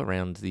bicycle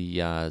around the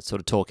sort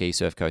of Torquay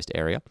Surf Coast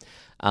area,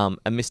 and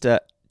Mr.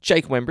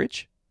 Jake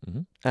Wembridge.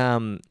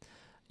 Mm-hmm.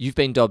 You've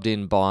been dobbed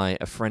in by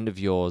a friend of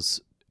yours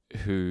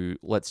who,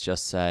 let's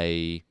just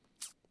say,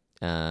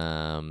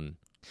 a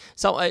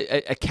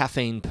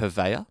caffeine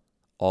purveyor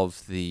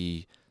of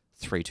the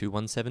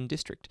 3217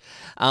 district.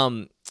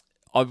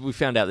 We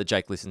found out that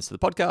Jake listens to the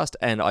podcast,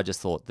 and I just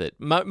thought that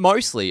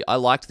mostly I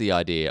liked the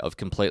idea of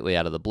completely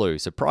out of the blue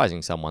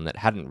surprising someone that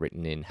hadn't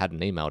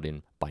emailed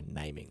in by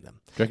naming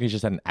them. Do you reckon he's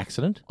just had an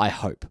accident? I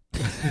hope.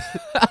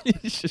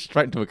 He's just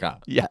straight into a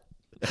car. Yeah.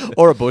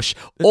 Or a bush.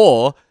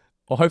 Or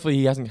hopefully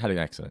he hasn't had an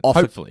accident.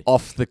 hopefully.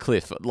 Off the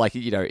cliff. Like,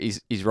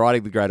 he's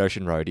riding the Great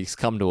Ocean Road. He's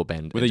come to a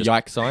bend. With a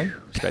yike sign?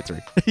 Straight through.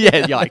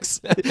 Yeah,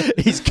 yikes.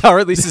 He's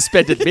currently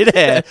suspended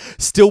midair,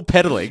 still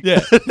pedaling.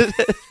 Yeah.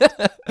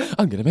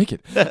 I'm going to make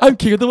it. I'm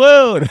king of the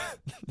world.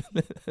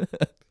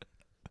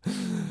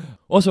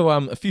 Also,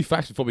 a few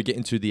facts before we get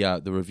into the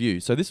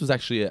review. So this was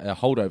actually a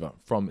holdover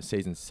from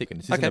season 6.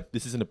 And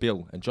this isn't a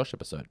Bill and Josh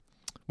episode.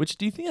 Which,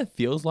 do you think that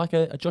feels like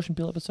a Josh and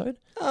Bill episode?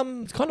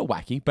 It's kind of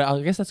wacky, but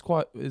I guess it's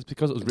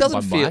because it was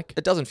written by Mike.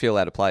 It doesn't feel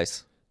out of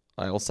place.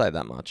 I'll say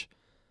that much.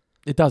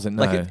 It doesn't,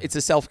 no. Like, it's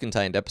a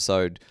self-contained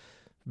episode,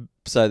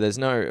 so there's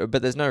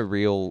no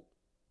real...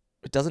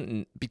 It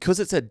doesn't... Because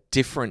it's a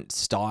different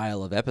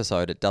style of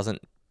episode, it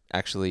doesn't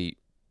actually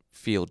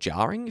feel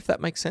jarring, if that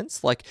makes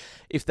sense. Like,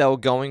 if they were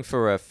going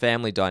for a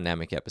family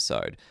dynamic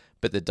episode,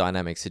 but the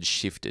dynamics had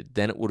shifted,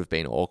 then it would have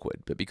been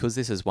awkward. But because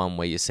this is one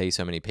where you see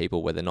so many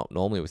people where they're not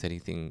normally with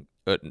anything...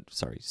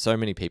 so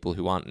many people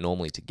who aren't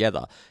normally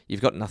together,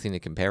 you've got nothing to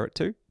compare it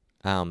to.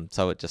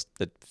 So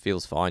it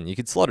feels fine. You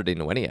could slot it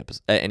into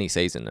any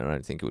season, and I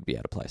don't think it would be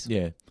out of place.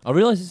 Yeah. I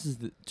realise this is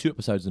the 2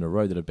 episodes in a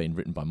row that have been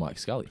written by Mike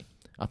Scully.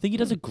 I think he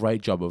does a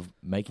great job of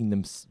making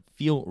them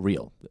feel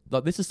real.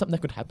 Like, this is something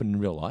that could happen in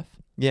real life.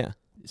 Yeah.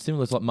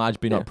 Similar to like Marge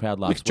being not proud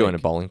last week. We could join a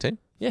bowling team.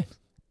 Yeah.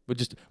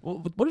 But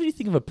what did you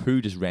think of a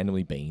poo just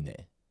randomly being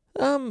there?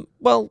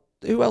 Well,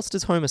 who else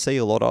does Homer see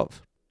a lot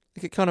of?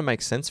 Like, it kind of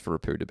makes sense for a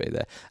poo to be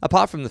there.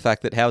 Apart from the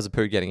fact that how is a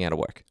poo getting out of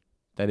work?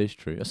 That is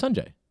true.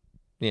 Sanjay.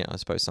 Yeah, I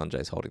suppose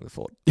Sanjay's holding the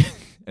fort.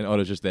 And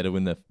Otto's just there to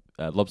win the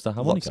lobster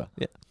harmonica.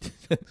 Yeah.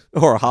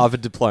 Or a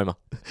Harvard diploma.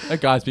 That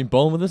guy's been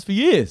bowling with us for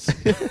years.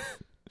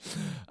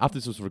 After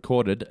this was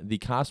recorded, the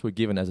cast were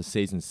given as a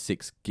season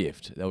 6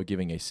 gift. They were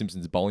giving a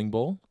Simpsons bowling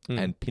ball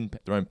and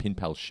their own Pin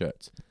Pal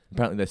shirts.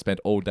 Apparently they spent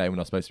all day when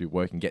I was supposed to be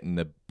working getting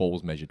the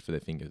balls measured for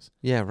their fingers.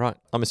 Yeah, right.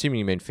 I'm assuming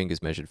you mean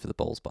fingers measured for the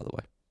balls, by the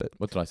way. But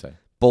what did I say?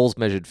 Balls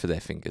measured for their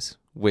fingers,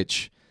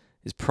 which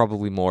is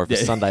probably more of a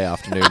Sunday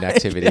afternoon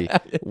activity,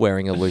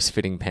 wearing a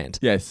loose-fitting pant.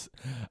 Yes.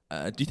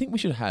 Do you think we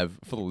should have,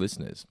 for the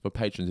listeners, for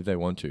patrons if they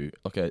want to,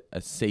 like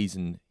a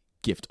season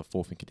gift, a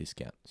 4-finger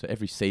discount? So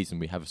every season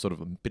we have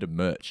a bit of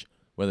merch,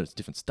 whether it's a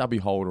different stubby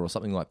holder or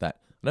something like that.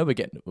 I know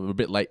we're a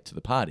bit late to the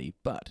party,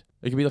 but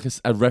it could be like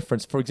a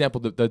reference. For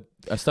example,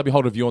 a stubby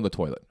holder of you on the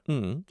toilet.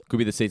 Could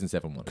be the season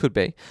 7 one. Could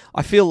be.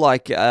 I feel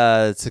like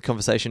it's a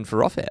conversation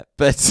for off-air,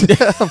 but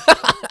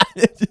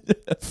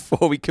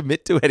before we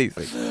commit to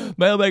anything.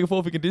 Mailbag a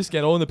 4-finger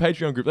discount or in the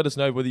Patreon group. Let us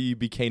know whether you'd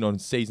be keen on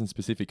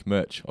season-specific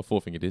merch or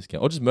 4-finger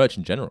discount or just merch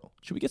in general.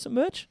 Should we get some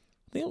merch?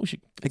 I think we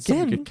should.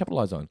 Again, we could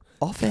capitalize on.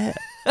 Off-air.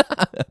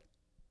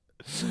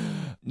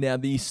 Now,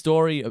 the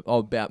story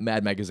about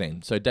Mad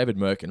Magazine. So David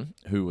Merkin,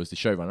 who was the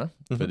showrunner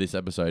for this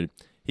episode,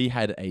 he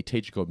had a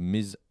teacher called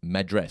Ms.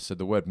 Madress. So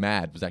the word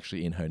mad was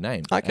actually in her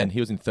name. Okay. And he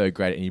was in 3rd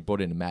grade and he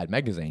brought in a Mad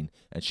Magazine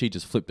and she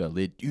just flipped her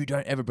lid. You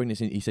don't ever bring this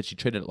in. He said she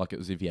treated it like it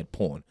was if he had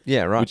porn.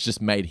 Yeah, right. Which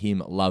just made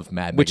him love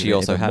Mad Magazine. Which he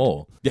also had.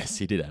 More. Yes,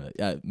 he did have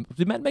it.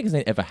 Did Mad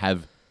Magazine ever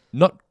have,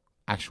 not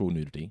actual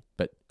nudity,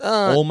 but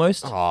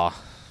almost?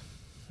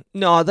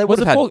 No, they would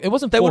have had. It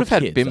wasn't. They would have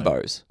had kids,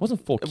 bimbos. It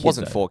wasn't for kids. It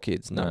wasn't for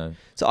kids. No.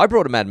 So I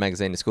brought a Mad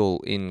Magazine to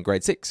school in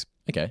grade 6.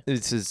 Okay.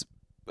 This is.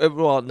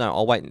 Well, no,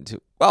 I'll wait until.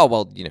 Oh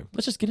well,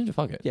 Let's just get into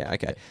fuck it. Yeah.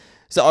 Okay.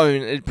 So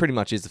it pretty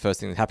much is the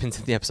first thing that happens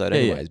in the episode.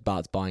 Anyways,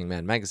 Bart's buying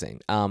Mad Magazine.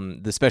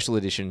 The special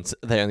editions,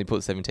 they only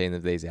put 17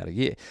 of these out a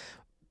year.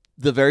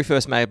 The very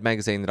first Mad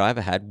Magazine that I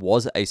ever had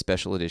was a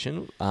special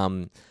edition.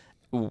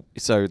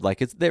 So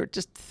they're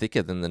just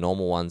thicker than the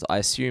normal ones. I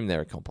assume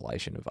they're a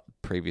compilation of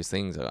previous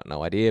things. I got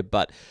no idea,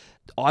 but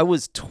I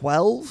was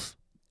 12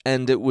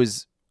 and it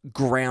was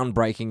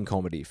groundbreaking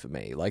comedy for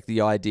me. Like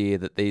the idea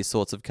that these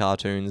sorts of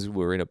cartoons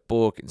were in a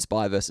book and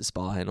Spy vs.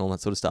 Spy and all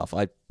that sort of stuff.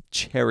 I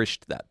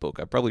cherished that book.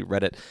 I probably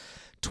read it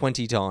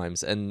 20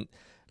 times, and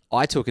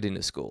I took it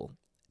into school,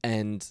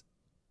 and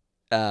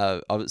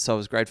I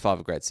was grade 5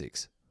 or grade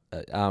 6.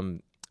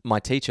 My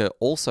teacher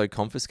also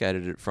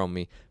confiscated it from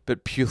me,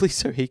 but purely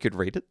so he could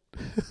read it.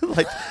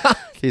 Like,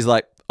 he's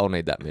like, I'll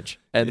need that, Mitch.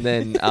 And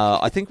then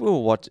I think we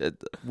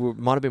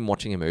might have been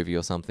watching a movie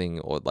or something,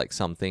 or like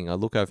something. I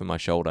look over my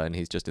shoulder, and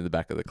he's just in the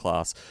back of the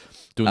class.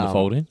 Doing the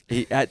fold-in?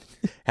 He had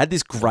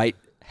this great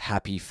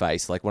happy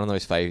face, like one of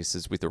those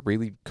faces with a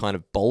really kind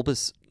of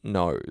bulbous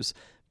nose,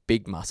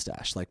 big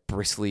mustache, like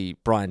bristly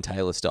Brian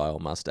Taylor style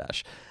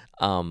mustache,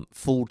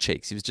 full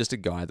cheeks. He was just a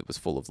guy that was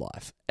full of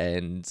life.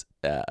 And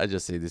I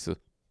just see this in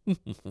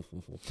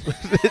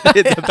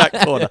the back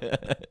corner,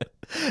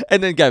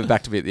 and then gave it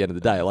back to me at the end of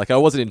the day. Like, I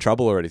wasn't in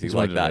trouble or anything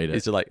like that. He's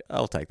just like,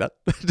 I'll take that.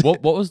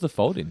 What was the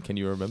fold-in? Can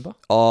you remember?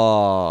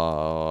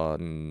 Oh,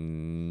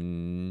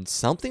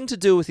 something to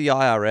do with the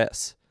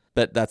IRS.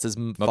 But that's as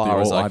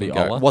far as I can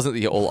go. It wasn't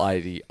the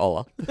all-ID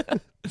Ola.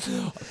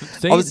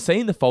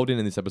 Seeing the fold-in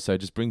in this episode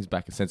just brings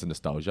back a sense of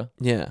nostalgia.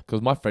 Yeah.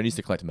 Because my friend used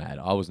to collect Mad.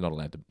 I was not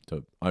allowed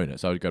to own it.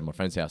 So I would go to my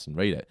friend's house and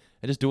read it.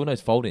 And just doing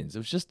those fold-ins. It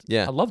was just,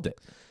 I loved it.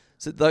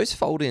 So those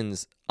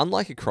fold-ins,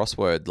 unlike a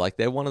crossword, like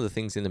they're one of the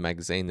things in the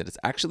magazine that it's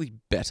actually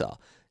better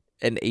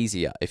and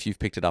easier if you've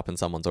picked it up and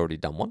someone's already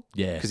done one.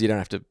 Yeah. Because you don't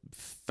have to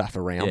faff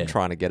around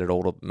trying to get it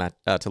all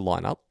to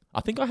line up.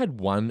 I think I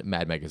had one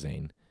Mad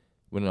magazine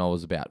when I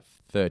was about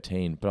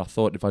 13, but I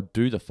thought if I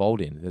do the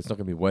fold-in, it's not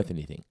going to be worth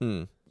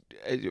anything.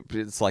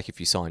 It's like if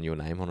you sign your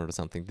name on it or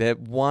something. There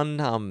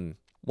one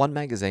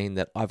magazine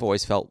that I've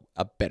always felt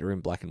are better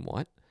in black and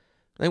white.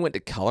 They went to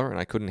colour and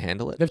I couldn't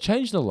handle it. They've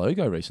changed the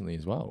logo recently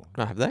as well.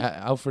 Oh, have they?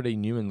 Alfred E.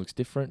 Newman looks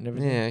different and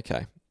everything. Yeah,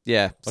 okay.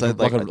 Yeah.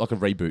 Like a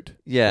reboot.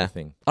 Yeah. Kind of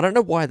thing. I don't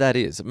know why that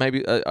is.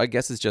 Maybe, I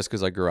guess it's just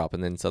because I grew up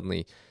and then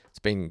suddenly it's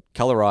been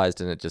colorized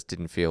and it just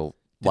didn't feel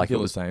like it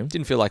was the same.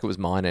 Didn't feel like it was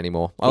mine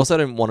anymore. I also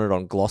don't want it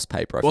on gloss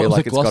paper. I feel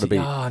like it's got to be.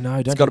 Oh, no,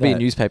 it's got to be a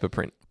newspaper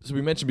print. So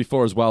we mentioned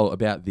before as well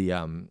about the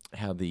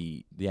how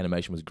the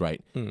animation was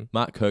great.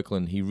 Mark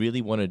Kirkland, he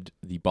really wanted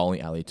the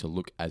bowling alley to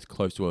look as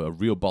close to a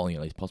real bowling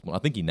alley as possible. I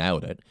think he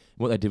nailed it.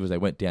 What they did was they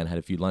went down, had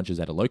a few lunches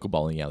at a local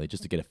bowling alley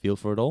just to get a feel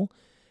for it all.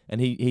 And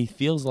he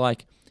feels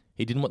like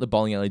he didn't want the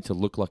bowling alley to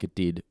look like it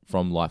did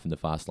from Life in the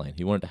Fast Lane.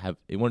 He wanted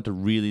to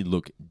really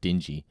look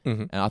dingy,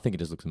 and I think it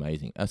just looks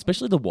amazing.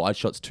 Especially the wide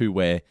shots too,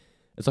 where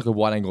it's like a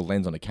wide-angle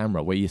lens on a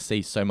camera where you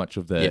see so much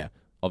of the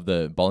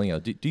bowling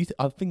alley.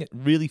 I think it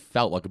really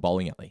felt like a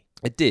bowling alley.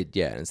 It did,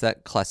 yeah. And it's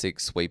that classic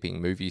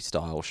sweeping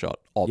movie-style shot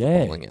of a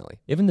bowling alley.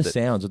 Even the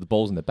sounds of the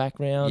balls in the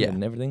background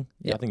and everything.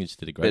 Yeah, I think it just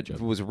did a great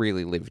job. It was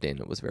really lived in.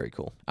 It was very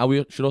cool.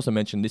 We should also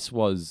mention this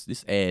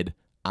aired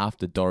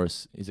after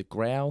Doris. Is it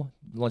Grau?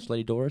 Lunch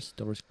Lady Doris?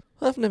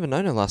 I've never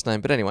known her last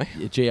name, but anyway.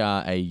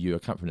 Grau, I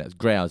can't pronounce.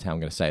 Grau is how I'm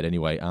going to say it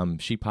anyway.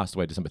 She passed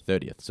away December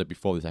 30th, so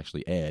before this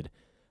actually aired.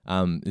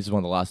 This is one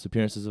of the last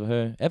appearances of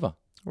her ever.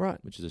 Right.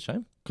 Which is a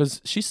shame. Because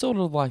she's sort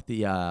of like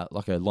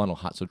like a Lionel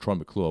Hutz or Troy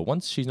McClure.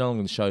 Once she's no longer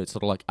in the show, it's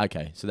sort of like,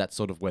 okay, so that's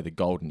sort of where the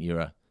golden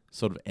era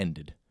sort of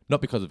ended.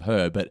 Not because of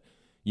her, but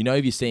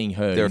if you're seeing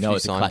her, you know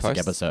it's a classic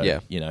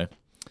episode. You know.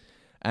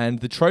 And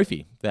the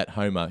trophy that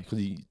Homer, because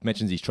he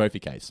mentions his trophy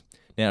case.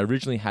 Now,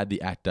 originally had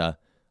the actor,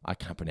 I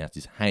can't pronounce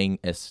this, Hang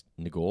S.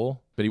 Nagor,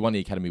 but he won the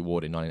Academy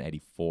Award in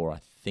 1984, I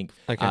think.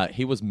 Okay.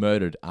 He was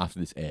murdered after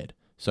this aired.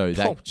 So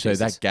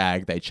that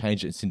gag, they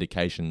changed it in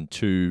syndication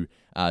to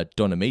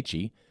Don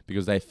Amici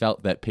because they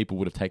felt that people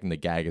would have taken the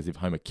gag as if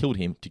Homer killed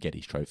him to get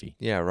his trophy.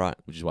 Yeah, right.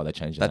 Which is why they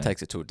changed it. That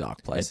takes it to a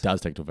dark place. It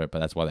does take it to a but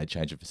that's why they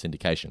changed it for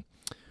syndication.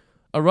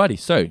 Alrighty,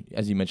 so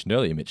as you mentioned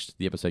earlier, Mitch,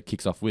 the episode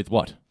kicks off with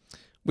what?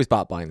 With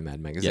Bart buying the Mad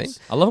magazine. Yes.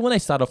 I love it when they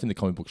start off in the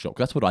comic book shop.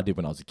 That's what I did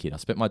when I was a kid. I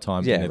spent my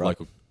time in the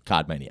local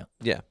Card Mania.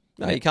 Yeah.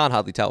 No, you can't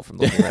hardly tell from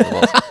looking around the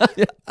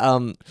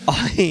walls.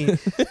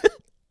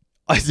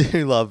 I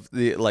do love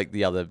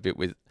the other bit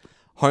with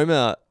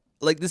Homer.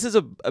 Like, this is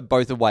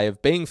both a way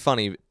of being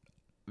funny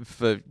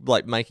for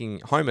like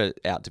making Homer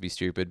out to be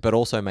stupid, but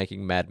also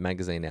making Mad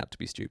Magazine out to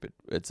be stupid.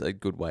 It's a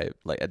good way,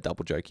 like a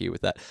double joke here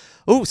with that.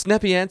 Oh,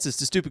 snappy answers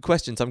to stupid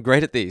questions. I'm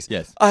great at these.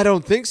 Yes. I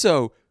don't think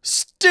so.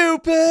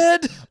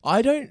 Stupid.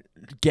 I don't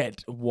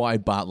get why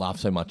Bart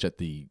laughs so much at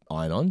the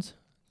iron-ons.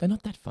 They're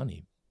not that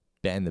funny.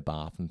 Ban the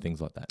bath and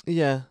things like that.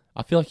 Yeah.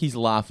 I feel like his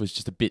laugh was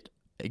just a bit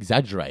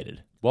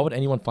exaggerated. Why would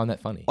anyone find that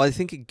funny? I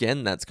think,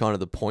 again, that's kind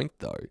of the point,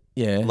 though.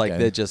 Yeah. Like,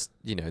 they're just,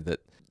 that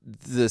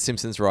the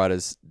Simpsons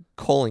writers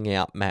calling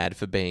out Mad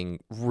for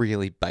being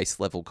really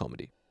base-level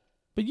comedy.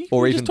 But you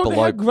were just talking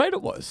about how great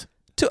it was.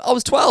 I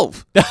was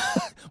 12.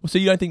 So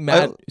you don't think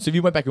Mad... So if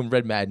you went back and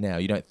read Mad now,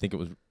 you don't think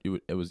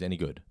it was any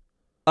good?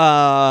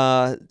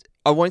 I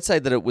won't say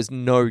that it was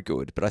no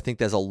good, but I think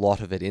there's a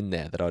lot of it in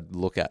there that I'd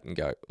look at and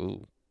go,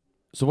 ooh.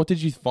 So what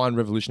did you find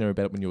revolutionary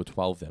about it when you were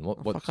 12 then?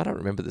 Fuck, I don't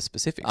remember the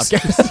specifics.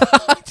 Okay.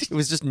 It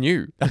was just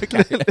new.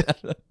 Okay.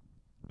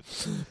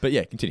 But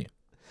yeah, continue.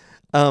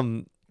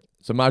 So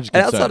Marge,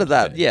 and outside of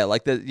that,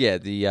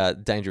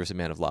 the dangerous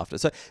amount of laughter.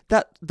 So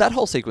that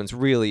whole sequence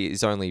really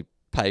is only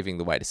paving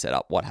the way to set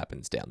up what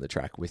happens down the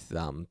track with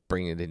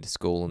bringing it into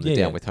school and the Yeah,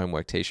 Down yeah. with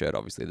Homework T-shirt.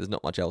 Obviously, there's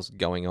not much else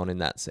going on in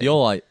that scene. The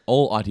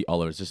all IT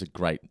Ola is just a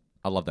great.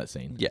 I love that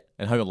scene. Yeah.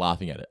 And Homer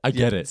laughing at it. I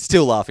get it.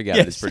 Still laughing at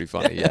it. It's Yes. pretty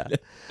funny, yeah.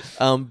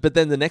 But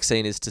then the next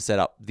scene is to set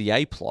up the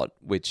A plot,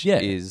 which Yeah.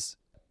 is...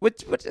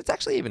 Which it's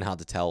actually even hard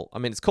to tell. I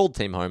mean, it's called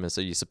Team Homer,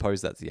 so you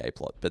suppose that's the A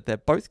plot, but they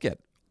both get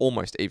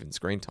almost even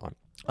screen time.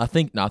 I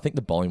think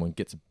the bowling one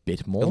gets a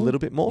bit more. A little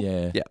bit more?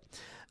 Yeah. Yeah.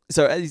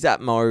 So as he's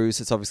at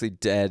Moe's, it's obviously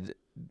dead.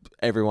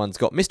 Everyone's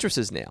got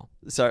mistresses now.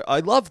 So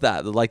I love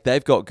that. Like,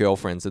 they've got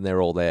girlfriends and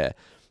they're all there.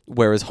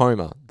 Whereas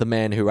Homer, the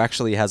man who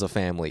actually has a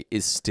family,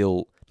 is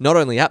still not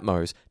only at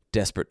Moe's,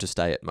 desperate to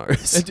stay at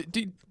Moe's. Do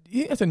you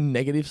think that's a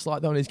negative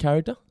slight though on his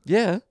character?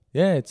 Yeah.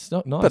 Yeah, it's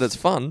not nice. But it's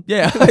fun.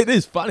 Yeah, it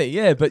is funny.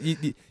 Yeah, but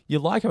you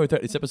like him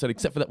throughout this episode,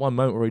 except for that one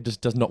moment where he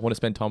just does not want to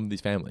spend time with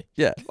his family.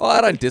 Yeah. Well,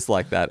 I don't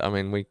dislike that. I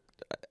mean,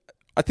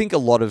 I think a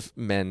lot of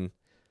men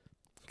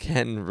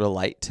can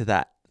relate to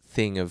that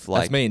thing of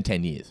like... That's me in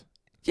 10 years.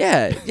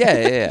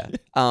 Yeah.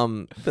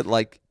 But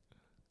like,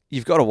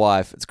 you've got a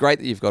wife. It's great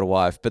that you've got a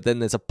wife, but then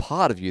there's a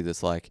part of you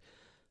that's like,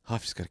 oh,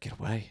 I've just got to get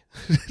away.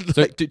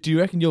 So do you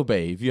reckon you'll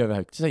be, if you ever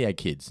have, say you had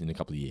kids in a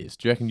couple of years,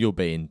 do you reckon you'll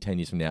be in 10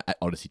 years from now at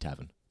Odyssey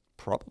Tavern?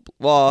 Probably.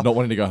 Well, Not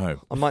wanting to go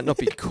home. I might not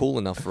be cool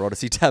enough for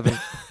Odyssey Tavern.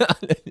 I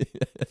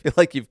feel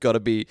like you've got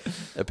to be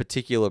a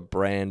particular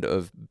brand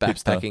of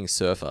backpacking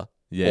surfer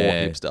or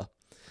hipster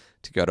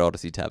to go to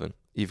Odyssey Tavern.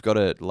 You've got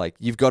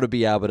to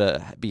be able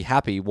to be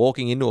happy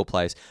walking into a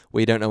place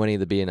where you don't know any of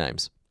the beer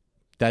names.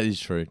 That is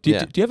true. Do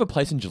you have a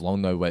place in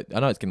Geelong though where,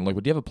 I know it's getting local,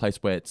 but do you have a place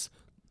where it's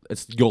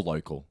your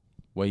local,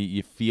 where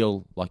you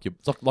feel like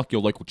it's like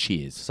your local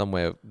Cheers?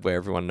 Somewhere where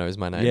everyone knows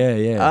my name.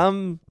 Yeah.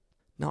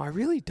 No, I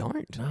really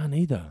don't. Nah,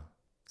 neither.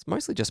 It's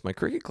mostly just my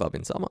cricket club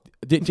in summer.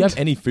 Do you have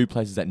any food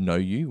places that know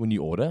you when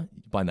you order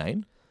by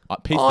name?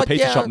 The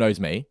pizza shop knows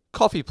me.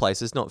 Coffee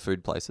places, not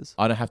food places.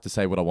 I don't have to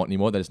say what I want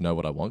anymore. They just know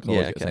what I want. 'Cause I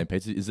always get the same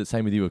pizza. Is it the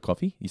same with you with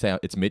coffee? You say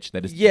it's Mitch.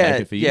 They just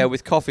make it for you? Yeah,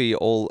 with coffee,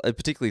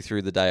 particularly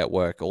through the day at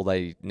work, all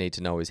they need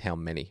to know is how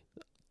many.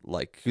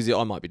 Like, because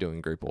I might be doing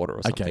a group order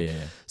or something. Okay,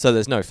 yeah. So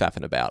there's no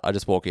faffing about. I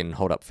just walk in and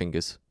hold up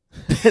fingers.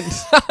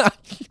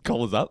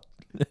 Collars up.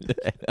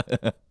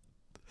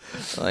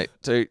 Like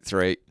 2,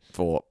 3,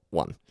 4,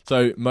 1.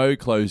 So Mo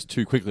closed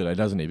too quickly though,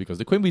 doesn't he? Because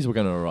the Quimbies were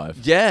going to arrive.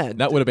 Yeah.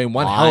 That would have been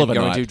one hell of a I'm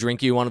night. going to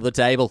drink you under the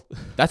table.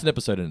 That's an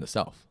episode in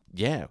itself.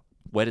 Yeah.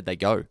 Where did they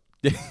go?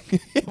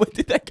 Where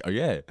did that go?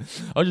 Yeah.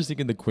 I was just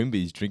thinking the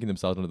Quimbies drinking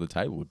themselves under the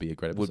table would be a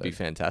great episode. Would be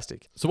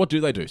fantastic. So what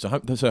do they do? So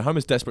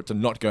Homer's desperate to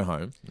not go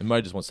home, and Mo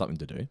just wants something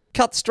to do.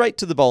 Cut straight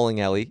to the bowling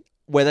alley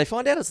where they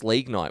find out it's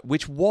league night,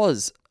 which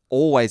was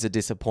always a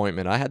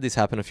disappointment. I had this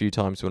happen a few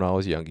times when I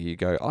was younger. You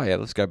go, oh yeah,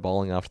 let's go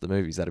bowling after the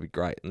movies. That'd be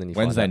great. And then you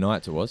Wednesday find out,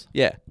 nights it was.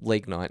 yeah,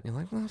 league night. And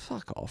you're like, well,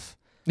 fuck off.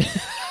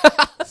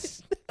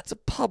 It's a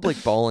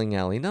public bowling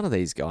alley. None of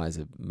these guys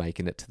are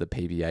making it to the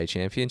PBA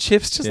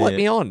championships. Just let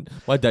me on.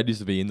 My dad used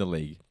to be in the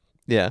league.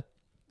 Yeah.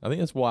 I think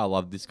that's why I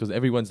love this, because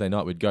every Wednesday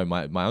night we'd go.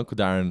 My Uncle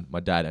Darren,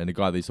 my dad, and a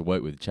guy that used to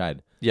work with,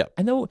 Chad. Yeah.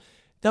 And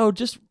they were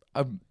just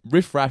a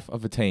riff-raff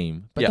of a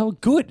team, but Yeah. they were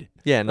good.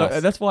 Yeah,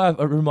 nice. That's why it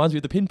reminds me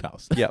of the Pin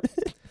Pals. Yep.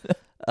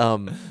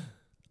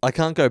 I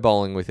can't go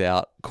bowling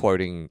without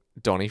quoting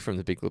Donnie from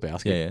The Big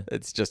Lebowski. Yeah.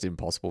 It's just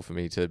impossible for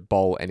me to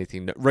bowl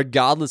anything,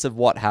 regardless of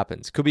what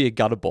happens. Could be a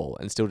gutter ball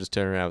and still just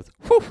turn around with,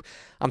 whew,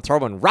 I'm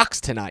throwing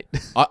rocks tonight.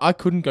 I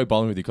couldn't go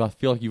bowling with you because I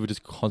feel like you would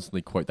just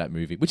constantly quote that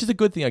movie, which is a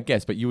good thing, I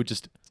guess, but you would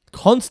just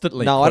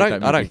constantly No, quote I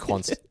that don't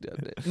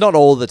movie. not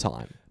all the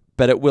time,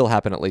 but it will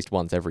happen at least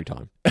once every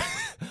time.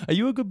 Are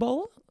you a good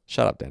bowler?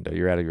 Shut up, Dando.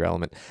 You're out of your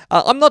element.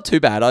 I'm not too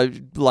bad. I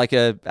like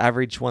a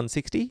average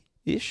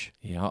 160-ish.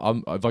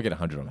 Yeah, if I get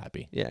 100, I'm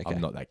happy. Yeah, okay.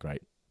 I'm not that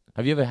great.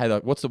 Have you ever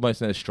had, what's the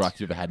most amount of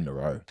strikes you've ever had in a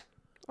row?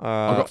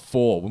 I got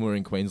 4 when we were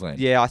in Queensland.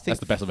 Yeah, I think that's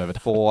the best I've ever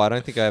done. 4. I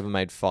don't think I ever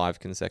made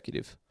 5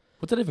 consecutive.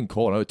 What's that even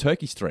called? Oh,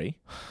 turkey's 3.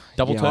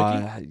 Double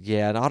turkey?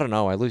 Yeah, I don't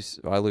know. I lose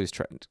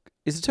track.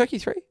 Is it turkey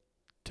 3?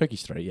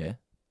 Turkey's 3, yeah.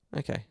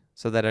 Okay.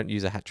 So they don't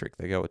use a hat trick.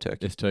 They go with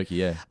turkey. It's turkey,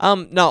 yeah.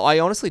 No, I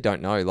honestly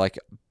don't know. Like,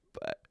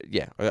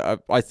 yeah,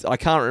 I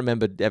can't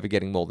remember ever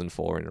getting more than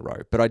 4 in a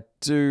row. But I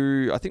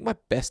think my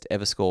best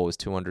ever score was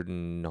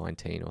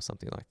 219 or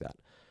something like that.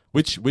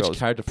 Which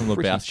character from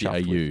pretty Lebowski are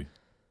chuffed you,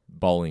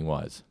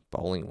 bowling-wise?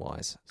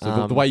 Bowling-wise.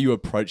 So the way you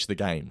approach the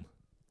game.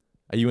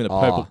 Are you in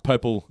a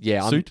purple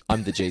suit?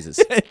 I'm the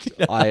Jesus.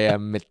 I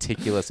am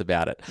meticulous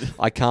about it.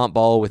 I can't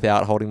bowl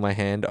without holding my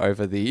hand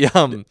over the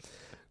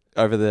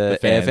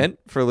air vent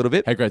for a little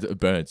bit. How great it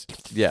burns.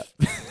 Yeah.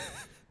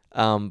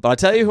 But I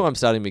tell you who I'm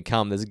starting to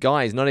become. There's a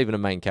guy, he's not even a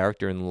main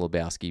character in the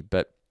Lebowski,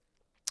 but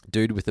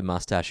dude with the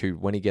mustache who,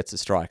 when he gets a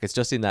strike, it's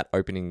just in that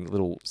opening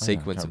little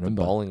sequence of the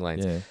bowling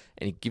lanes, and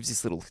he gives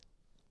this little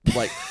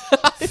like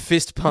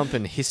fist pump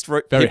and hip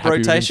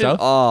rotation.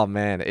 Oh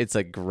man, it's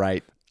a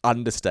great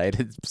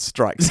understated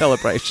strike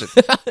celebration.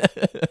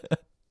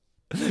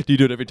 Do you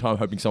do it every time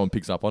hoping someone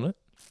picks up on it?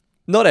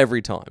 Not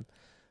every time.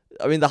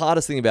 I mean, the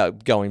hardest thing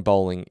about going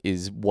bowling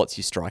is what's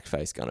your strike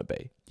face going to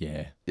be?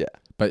 Yeah. Yeah.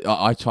 But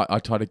I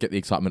try to get the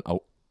excitement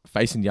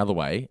facing the other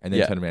way and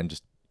then turn around and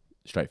just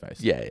straight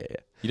face. Yeah.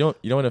 You don't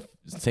want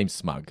to seem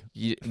smug.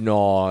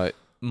 No,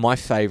 my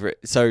favorite.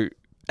 So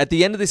at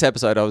the end of this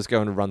episode, I was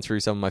going to run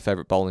through some of my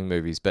favorite bowling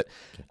movies, but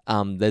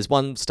there's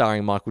one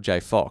starring Michael J.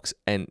 Fox,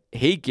 and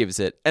he gives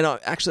it. And I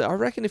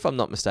reckon, if I'm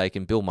not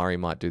mistaken, Bill Murray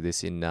might do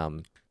this in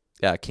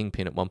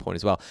Kingpin at one point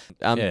as well.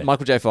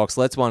 Michael J. Fox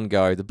lets one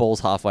go. The ball's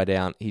halfway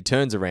down. He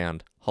turns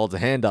around, holds a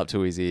hand up to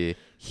his ear,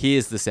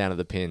 hears the sound of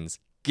the pins,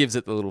 gives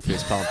it the little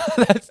fist pump,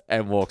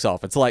 and walks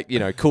off. It's like,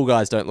 cool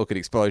guys don't look at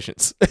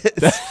explosions.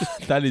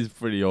 That is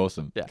pretty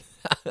awesome. Yeah.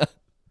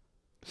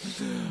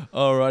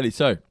 Alrighty,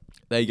 so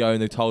they go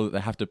and they're told that they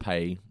have to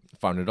pay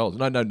 $500.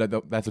 No,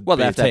 that's a Well,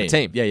 they have to have a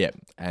team. Yeah.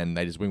 And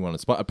they just wing one on the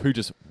spot. Apu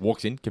just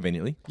walks in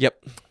conveniently.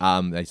 Yep.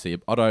 They see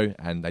Otto,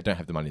 and they don't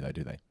have the money though,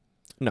 do they?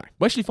 No.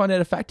 We actually find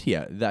out a fact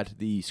here that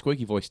the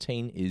squeaky voiced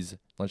teen is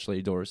Lunch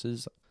Lady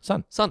Doris's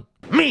son.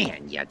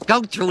 Man, you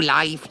go through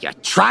life, you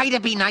try to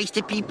be nice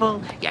to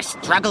people, you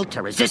struggle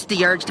to resist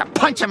the urge to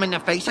punch them in the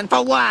face, and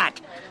for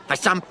what? For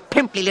some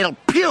pimply little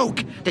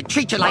puke that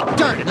treats you like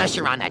dirt unless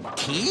you're on a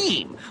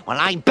team. Well,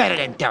 I'm better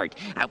than dirt.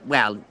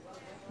 Well,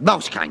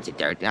 most kinds of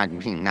dirt.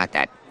 Not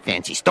that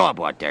fancy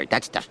store-bought dirt.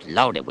 That stuff's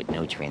loaded with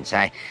nutrients.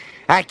 I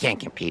can't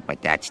compete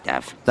with that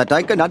stuff. That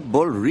I cannot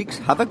bowl wreaks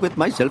havoc with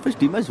my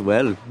self-esteem as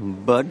well.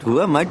 But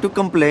who am I to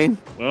complain?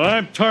 Well,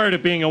 I'm tired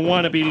of being a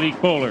wannabe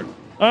league bowler.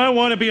 I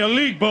want to be a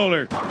league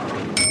bowler.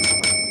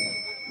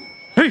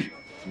 Hey,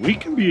 we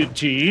can be a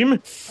team.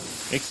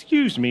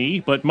 Excuse me,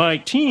 but my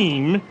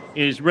team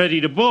is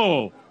ready to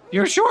bowl.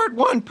 You're short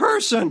one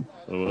person.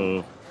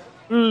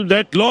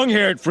 That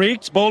long-haired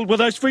freak's bowled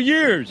with us for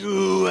years.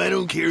 Oh, I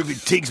don't care if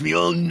it takes me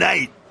all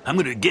night. I'm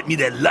gonna get me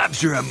that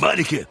lobster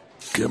harmonica.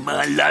 Come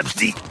on,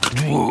 Lobsty.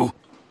 Whoa.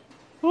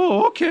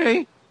 Oh,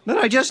 okay. Then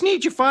I just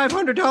need your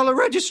 $500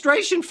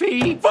 registration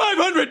fee.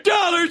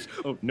 $500?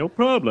 Oh, no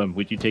problem.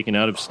 Would you take an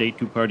out-of-state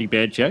two-party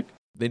bad check?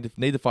 They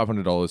need the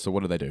 $500, so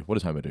what do? What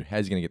does Homer do?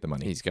 How's he going to get the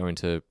money? He's going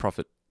to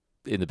profit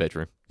in the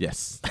bedroom.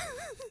 Yes.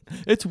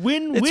 It's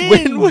win-win.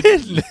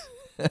 It's win-win.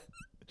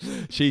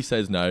 She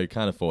says no,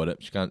 can't afford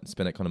it. She can't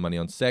spend that kind of money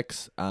on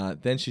sex.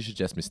 Then she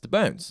suggests Mr.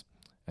 Burns.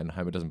 And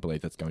Homer doesn't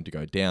believe that's going to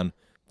go down.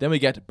 Then we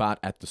get Bart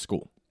at the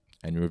school.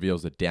 And he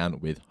reveals the down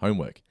with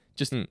homework.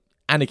 Just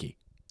anarchy.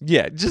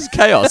 Yeah, just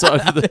chaos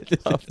over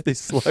this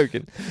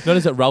slogan.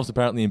 Notice that Ralph's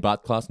apparently in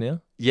Bart's class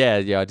now? Yeah,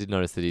 I did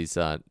notice that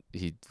that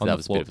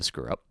was a bit of a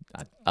screw up.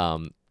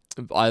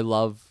 I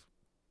love...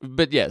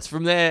 But yes,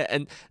 from there,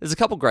 and there's a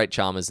couple great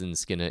Chalmers and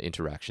Skinner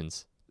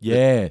interactions.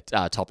 Yeah.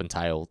 That, top and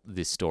tail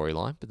this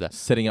storyline. But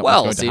setting up.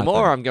 Well,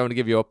 Seymour, I'm going to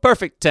give you a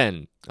perfect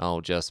 10. I'll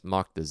just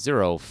mark the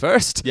 0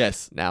 first.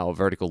 Yes. Now a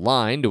vertical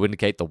line to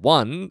indicate the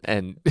 1,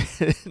 and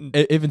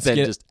even then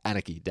just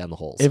anarchy down the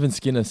halls. Evan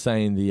Skinner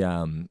saying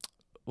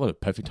what a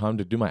perfect time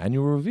to do my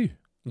annual review.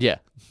 Yeah.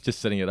 Just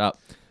setting it up.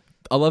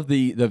 I love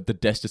the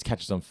desk just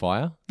catches on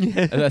fire.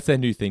 Yeah. And that's their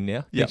new thing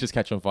now. Yeah. Things just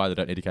catch on fire. They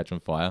don't need to catch on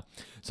fire.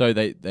 So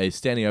they're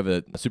standing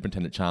over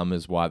Superintendent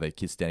Chalmers while the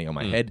kid's standing on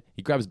my head.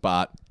 He grabs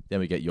Bart. Then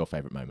we get your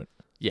favorite moment.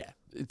 Yeah.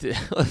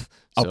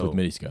 Up with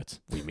miniskirts.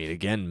 We meet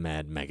again,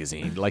 Mad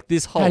Magazine. Like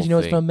this whole How'd you know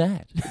thing, it's from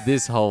Mad?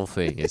 This whole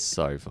thing is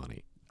so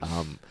funny.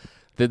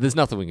 There's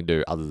nothing we can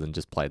do other than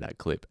just play that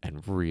clip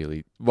and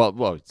really...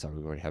 Well, sorry,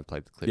 we already have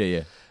played the clip.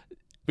 Yeah.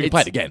 We can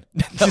play it again.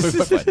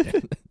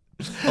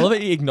 I love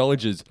that he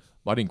acknowledges,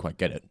 well, I didn't quite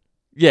get it.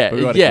 Yeah, but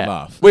we had a good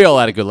laugh. We all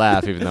had a good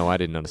laugh, even though I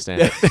didn't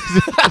understand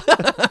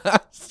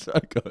it. So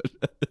good.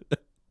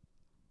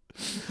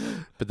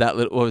 But that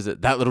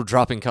little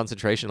drop in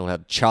concentration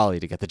allowed Charlie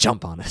to get the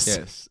jump on us.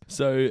 Yes.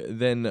 So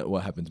then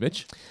what happens,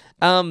 Mitch?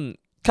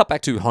 Cut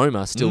back to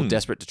Homer, still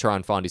desperate to try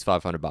and find his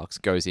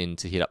 $500, goes in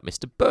to hit up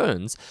Mr.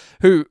 Burns,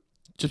 who...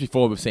 Just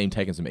before we've seen him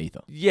taking some ether.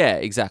 Yeah,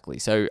 exactly.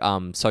 So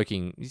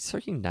soaking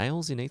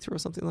nails in ether or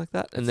something like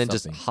that, and then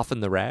just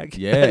huffing the rag.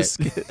 Yeah.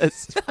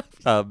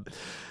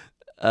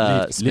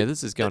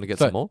 Smithers is going to get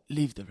some more.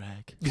 Leave the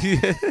rag.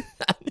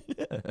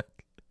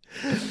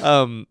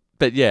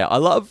 But yeah, I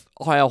love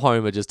how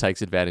Homer just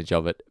takes advantage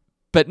of it,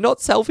 but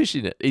not selfish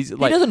in it. He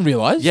doesn't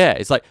realise. Yeah,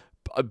 it's like,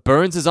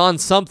 Burns is on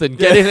something.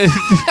 Get in and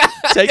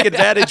take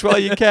advantage while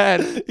you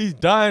can. He's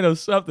dying of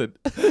something.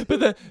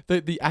 But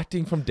the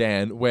acting from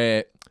Dan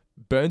where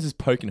Burns is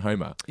poking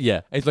Homer.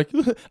 Yeah. And he's like,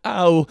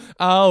 ow,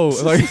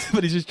 like,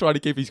 but he's just trying to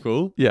keep his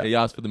cool. Yeah. He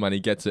asks for the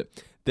money, gets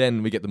it.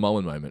 Then we get the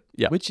Mullen moment.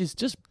 Yeah. Which is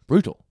just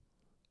brutal.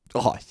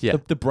 Oh, yeah.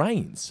 The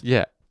brains.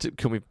 Yeah.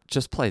 Can we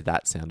just play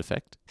that sound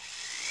effect?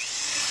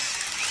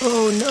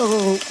 Oh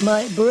no,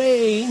 my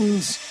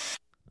brains.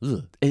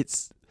 Ugh.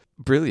 It's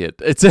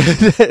brilliant. Is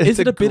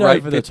it a bit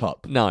over the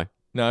top? No.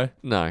 No?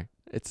 No.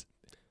 It's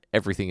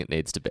everything it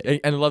needs to be.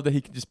 And I love that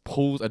he just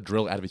pulls a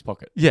drill out of his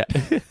pocket. Yeah.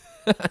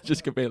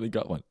 Just conveniently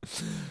got one.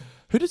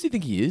 Who does he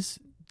think he is?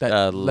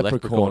 That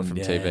leprechaun from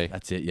TV.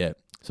 That's it, yeah.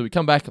 So we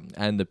come back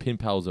and the Pin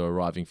Pals are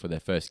arriving for their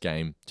first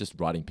game, just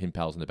writing Pin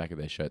Pals on the back of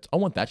their shirts. I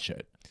want that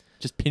shirt.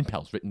 Just Pin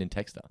Pals written in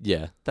Texter.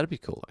 Yeah, that'd be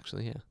cool,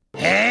 actually, yeah.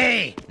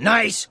 Hey,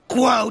 nice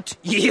quote,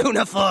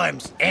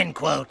 uniforms, end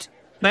quote.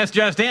 That's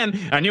just in.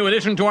 A new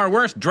addition to our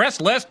worst dress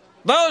list.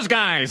 Those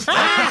guys.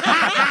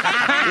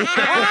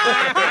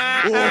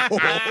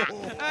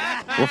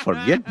 Oh,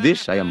 forget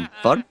this. I am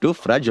far too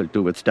fragile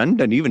to withstand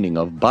an evening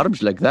of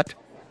barbs like that.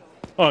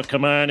 Oh,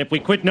 come on. If we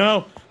quit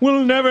now,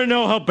 we'll never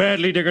know how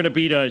badly they're going to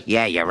beat us.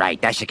 Yeah, you're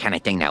right. That's the kind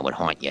of thing that would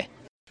haunt you.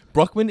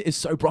 Brockman is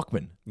so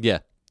Brockman. Yeah.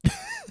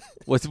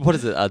 What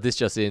is it? This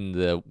just in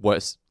the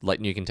worst, like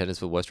new contenders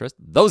for the worst dressed?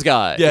 Those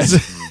guys. Yes.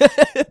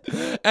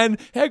 And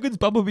how good's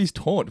Bumblebee's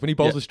taunt when he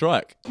bowls a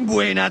strike?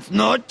 Buenas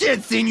noches,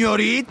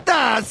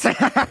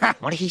 señoritas.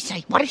 What did he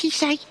say? What did he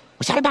say?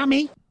 Was that about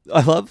me?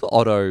 I love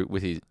Otto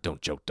with his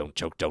don't joke, don't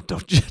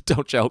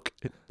joke.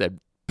 That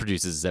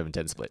produces a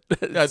 7-10 split.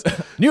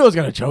 Knew I was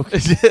going to choke.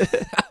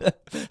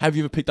 Have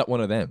you ever picked up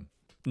one of them?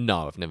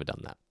 No, I've never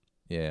done that.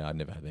 Yeah, I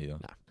never have either.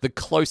 No. The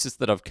closest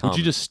that I've come. Would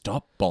you just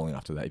stop bowling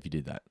after that if you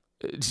did that?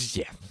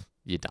 Yeah,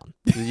 you're done.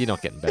 You're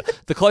not getting better.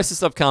 The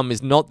closest I've come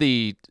is not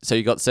the. So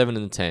you got 7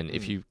 and the 10.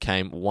 If you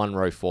came one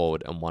row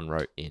forward and one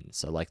row in,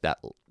 so like that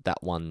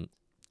one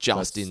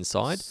just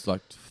inside. It's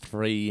like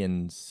 3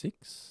 and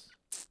 6.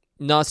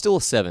 No, it's still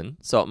a 7,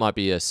 so it might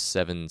be a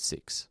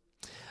 7-6.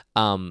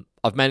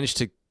 I've managed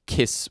to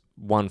kiss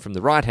one from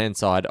the right hand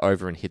side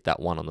over and hit that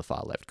one on the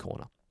far left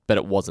corner, but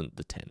it wasn't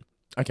the 10.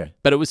 Okay,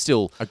 but it was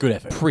still a good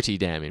effort. Pretty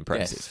damn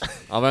impressive.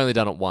 Yes. I've only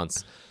done it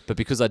once, but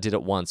because I did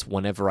it once,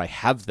 whenever I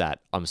have that,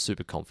 I'm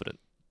super confident.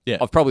 Yeah,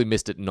 I've probably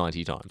missed it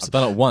 90 times. I've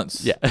done it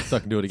once. Yeah, so I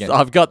can do it again. So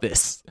I've got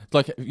this.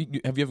 Like, have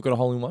you ever got a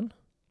hole in one?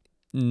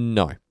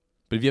 No,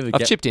 but have you ever?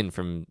 I've chipped in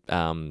from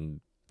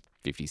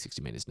 50,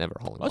 60 meters. Never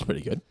a hole in one. That's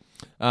pretty good.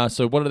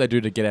 So what do they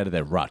do to get out of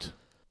their rut?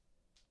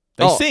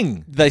 They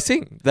sing. They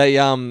sing. They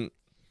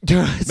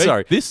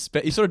Sorry, this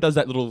he sort of does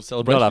that little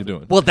celebration you're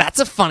doing. Well, that's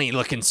a funny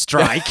looking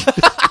strike.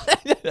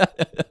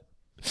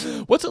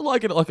 What's it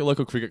like at like a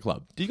local cricket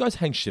club? Do you guys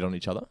hang shit on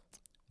each other?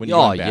 When you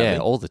yeah,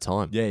 all the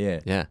time.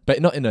 Yeah. But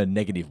not in a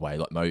negative way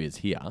like Mo is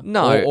here.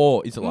 No,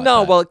 or is it like no?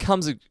 that? Well,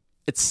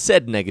 it's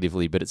said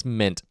negatively, but it's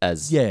meant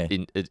as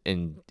in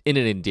an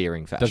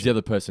endearing fashion. Does the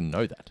other person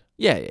know that?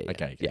 Yeah.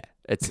 Okay. Yeah.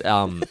 It's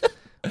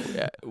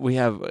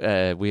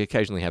we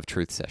occasionally have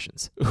truth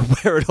sessions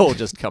where it all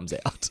just comes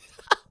out.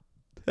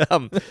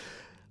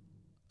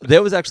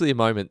 There was actually a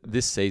moment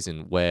this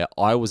season where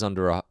I was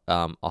under a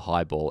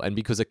high ball, and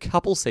because a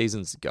couple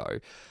seasons ago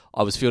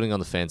I was fielding on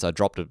the fence, I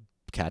dropped a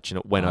catch and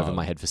it went over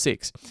my head for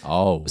 6.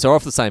 Oh, so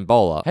off the same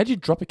bowler. How'd you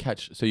drop a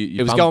catch? So you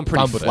it was going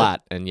pretty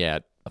flat, and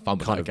a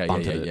fumble. Kind of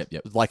bunted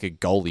it, like a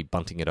goalie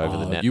bunting it over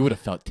the net. You would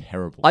have felt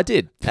terrible. I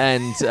did,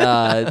 and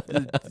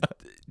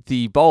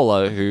the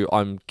bowler, who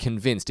I'm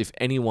convinced, if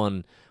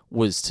anyone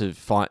was to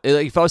find,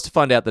 if I was to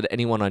find out that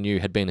anyone I knew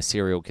had been a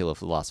serial killer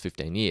for the last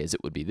 15 years,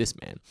 it would be this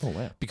man. Oh,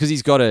 wow. Because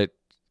he's got a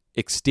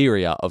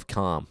exterior of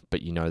calm,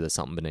 but you know there's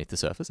something beneath the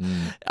surface.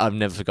 I've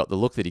never forgot the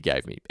look that he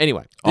gave me.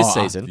 Anyway, this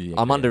season,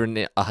 I'm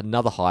under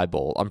another high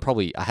ball.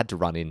 I had to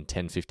run in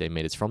 10, 15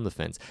 meters from the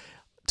fence.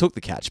 Took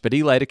the catch, but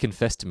he later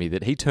confessed to me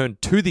that he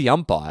turned to the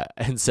umpire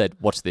and said,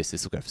 "Watch this.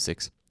 This will go for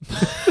 6."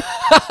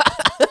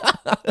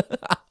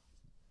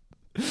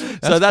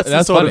 So that's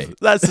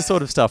the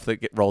sort of stuff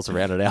that rolls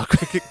around at our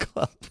cricket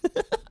club.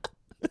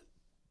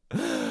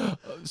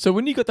 So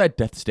when you got that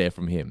death stare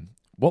from him,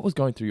 what was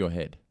going through your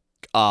head?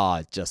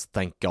 Just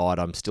thank God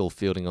I'm still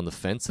fielding on the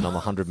fence and I'm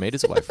 100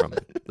 meters away from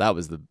it. That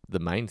was the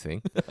main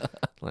thing.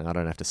 Like, I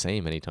don't have to see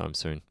him anytime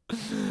soon.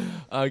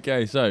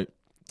 Okay, so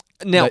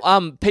now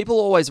people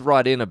always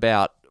write in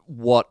about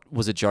what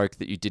was a joke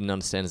that you didn't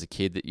understand as a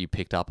kid that you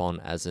picked up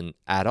on as an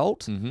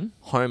adult. Mm-hmm.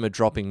 Homer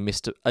dropping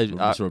Mr.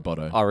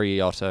 Roboto.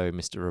 Ariotto,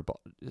 Mr.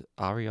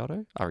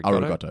 Ariotto,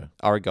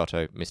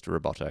 Mr.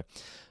 Roboto.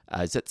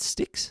 Is that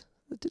Styx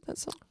that did that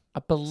song? I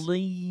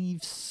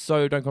believe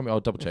so. Don't call me. I'll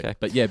double check. Okay.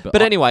 But yeah,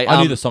 but anyway,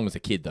 I knew the song as a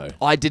kid though.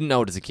 I didn't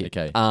know it as a kid.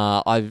 Okay.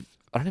 I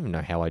don't even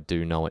know how I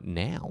do know it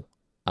now.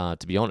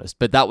 To be honest,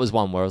 but that was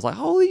one where I was like,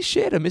 "Holy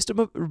shit, a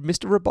Mr.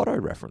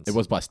 Roboto reference." It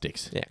was by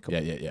Styx. Yeah, cool.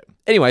 Yeah.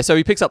 Anyway, so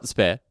he picks up the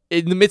spare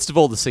in the midst of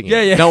all the singing.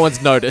 Yeah. No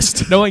one's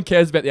noticed. No one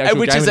cares about the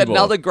actual which game is anymore.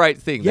 Another great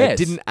thing. Yes.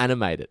 They didn't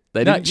animate it.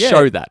 They didn't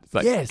show that. It's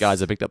like,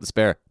 guys, I picked up the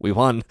spare. We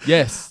won.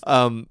 Yes.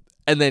 And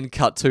then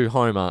cut to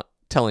Homer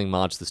telling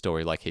Marge the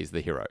story like he's the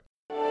hero.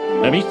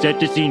 Let me set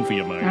the scene for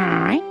you, Marge. All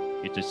right.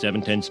 It's a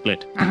 7-10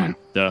 split.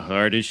 The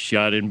hardest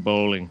shot in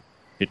bowling.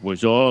 It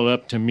was all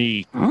up to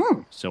me.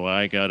 So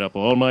I got up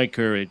all my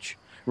courage.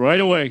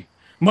 Right away,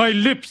 my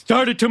lips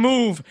started to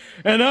move,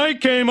 and I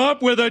came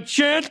up with a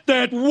chant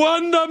that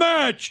won the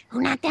match.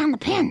 Who knocked down the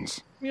pins?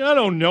 I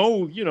don't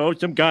know.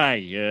 Some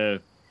guy.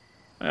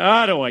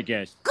 Otto, I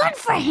guess. Good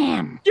for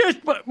him. Yes,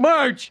 but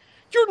Marge,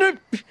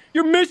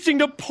 you're missing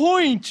the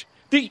point.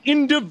 The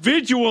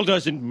individual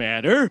doesn't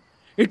matter.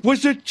 It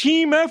was a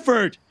team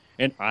effort,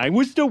 and I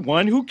was the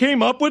one who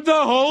came up with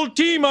the whole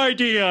team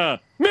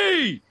idea.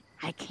 Me!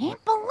 I can't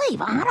believe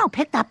Otto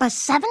picked up a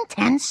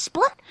 7-10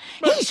 split.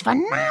 He's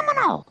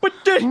phenomenal. But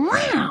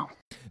wow.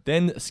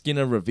 Then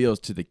Skinner reveals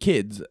to the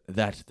kids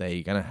that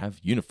they're going to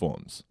have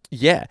uniforms.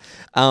 Yeah.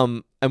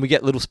 And we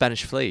get Little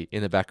Spanish Flea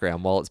in the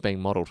background while it's being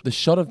modelled. The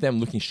shot of them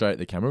looking straight at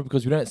the camera,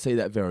 because we don't see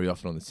that very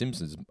often on The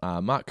Simpsons.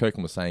 Mark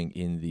Kirkland was saying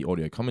in the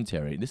audio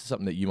commentary, this is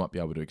something that you might be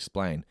able to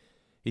explain.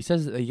 He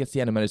says that he gets the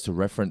animators to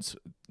reference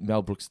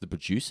Mel Brooks, the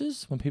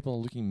producers, when people are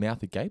looking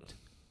mouth agape.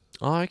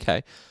 Oh,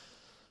 okay.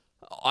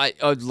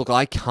 Look,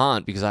 I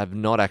can't because I've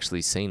not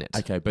actually seen it.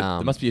 Okay, but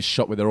there must be a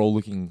shot where they're all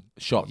looking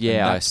shocked.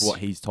 Yeah, and that's what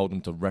he's told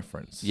them to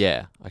reference.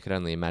 Yeah, I could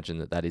only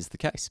imagine that is the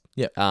case.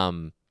 Yeah.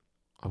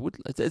 I would.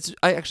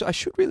 I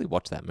should really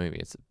watch that movie.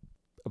 It's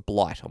a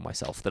blight on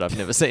myself that I've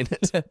never seen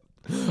it.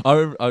 I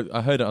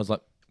heard it. I was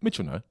like,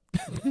 Mitchell, no.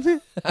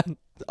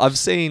 I've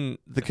seen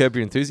the Curb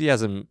Your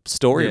Enthusiasm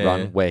story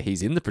run where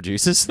he's in the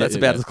producers. That's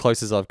about as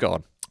close as I've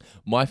gone.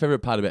 My favorite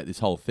part about this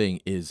whole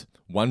thing is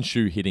one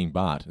shoe hitting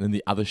Bart and then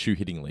the other shoe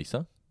hitting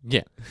Lisa.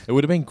 Yeah. It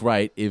would have been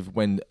great if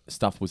when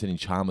stuff was hitting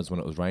Chalmers when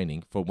it was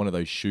raining, for one of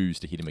those shoes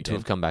to hit him again. To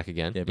have come back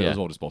again. Yeah, but it was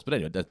all just balls. But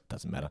anyway, that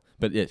doesn't matter.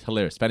 But yeah, it's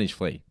hilarious. Spanish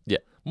Flea. Yeah.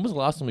 When was the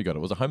last time we got it?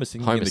 Was it Homer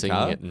singing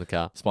it in the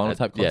car? Spinal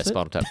Tap concert? Yeah,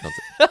 Spinal Tap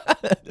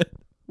concert.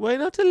 Why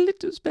not a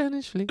little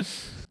Spanish Flea?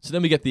 So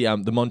then we get the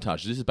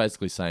montage. This is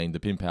basically saying the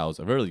Pin Pals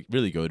are really,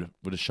 really good.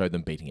 We'll just show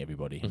them beating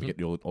everybody. We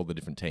get all the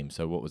different teams.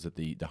 So what was it?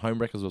 The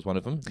Homewreckers was one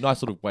of them. Nice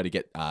sort of way to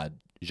get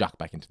Jacques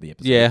back into the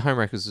episode. Yeah,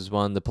 Homewreckers was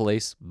one. The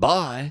police.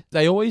 Bye.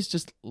 They always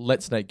just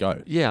let Snake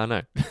go. Yeah, I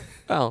know.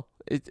 Well,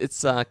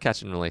 it's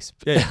catch and release.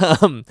 Yeah.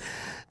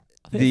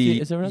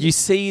 You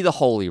see the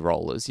Holy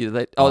Rollers.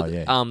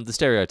 The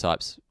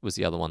Stereotypes was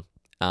the other one.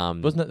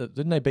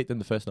 Didn't they beat them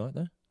the first night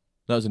though?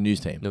 That was a news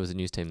team. There was a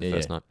news team the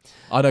first night.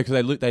 I know,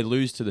 because they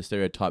lose to the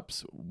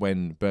Stereotypes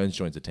when Burns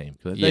joins the team.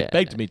 They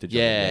begged me to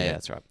join. Yeah,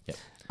 that's right.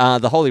 Yeah.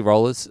 The Holy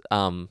Rollers,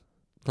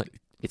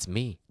 it's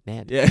me,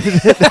 Ned. Yeah.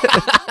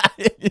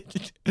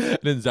 And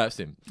then zaps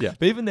him. Yeah.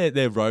 But even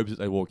their robes that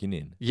they walk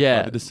in.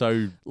 Yeah. They're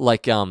so...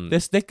 Like, they're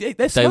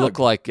they look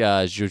like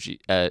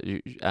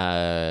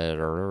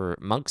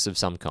monks of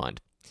some kind.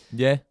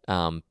 Yeah.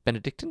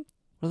 Benedictine?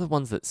 What are the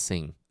ones that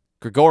sing?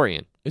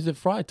 Gregorian. Is it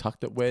Friar Tuck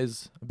that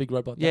wears a big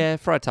robe like that? Yeah,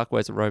 Friar Tuck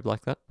wears a robe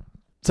like that.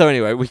 So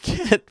anyway, we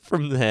get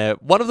from there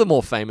one of the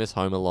more famous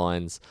Homer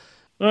lines.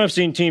 I've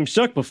seen teams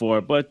suck before,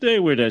 but they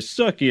were the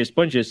suckiest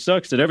bunch of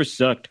sucks that ever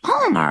sucked.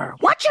 Homer,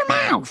 watch your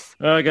mouth.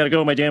 I gotta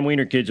go. My damn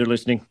wiener kids are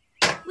listening.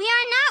 We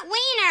are not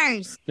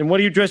wieners. Then what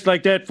are you dressed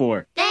like that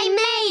for? They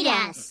made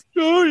us.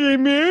 Oh, they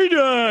made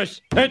us.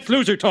 That's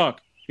loser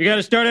talk. You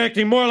gotta start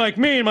acting more like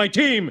me and my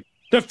team,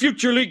 the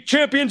future league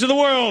champions of the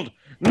world.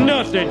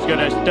 Nothing's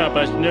gonna stop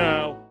us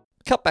now.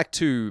 Cut back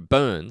to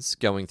Burns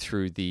going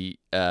through the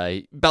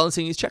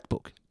balancing his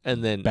checkbook,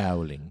 and then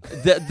bowling.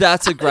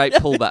 That's a great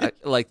pullback.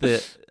 Like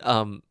I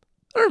don't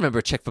remember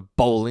a check for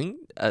bowling.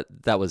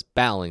 That was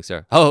bowling,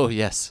 sir. Oh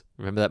yes,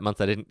 remember that month?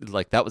 I didn't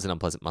like. That was an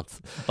unpleasant month.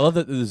 I love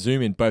that the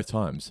zoom in both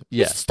times.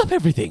 Yeah, just stop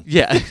everything.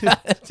 Yeah,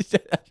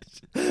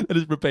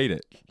 just repeat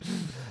it,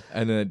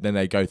 and then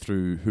they go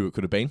through who it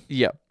could have been.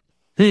 Yeah.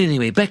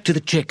 Anyway, back to the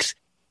checks.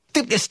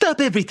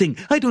 Stop everything!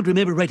 I don't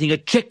remember writing a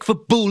check for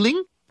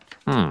bowling.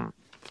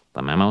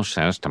 The memo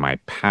says to my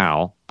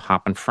pal,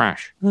 Poppin'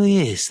 Fresh. Oh,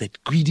 yes,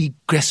 that greedy,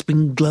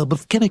 grasping glub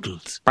of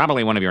chemicals.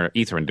 Probably one of your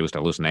ether-induced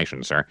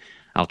hallucinations, sir.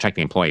 I'll check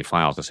the employee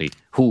files to see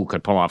who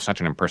could pull off such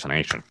an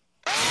impersonation.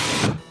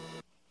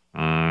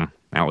 Now,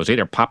 it was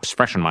either Pops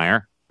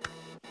Freshenmeyer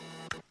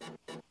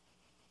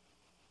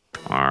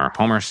or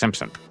Homer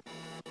Simpson.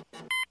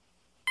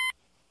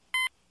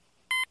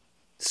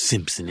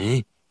 Simpson,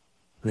 eh?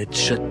 Let's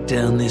shut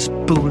down this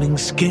bowling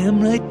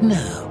scam right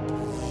now.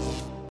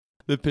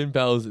 The Pin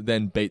Pals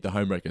then beat the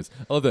Homewreckers.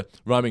 I love the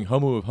rhyming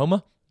Homer with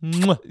Homer.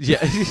 Mwah. Yeah.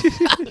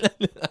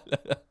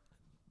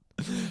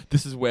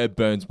 This is where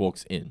Burns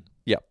walks in.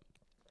 Yep.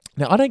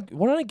 Now, what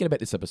I don't get about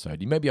this episode,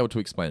 you may be able to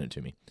explain it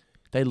to me.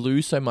 They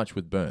lose so much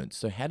with Burns,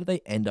 so how did they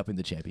end up in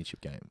the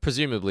championship game?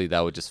 Presumably they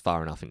were just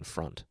far enough in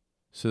front.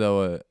 So they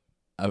were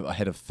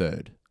ahead of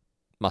third?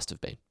 Must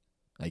have been.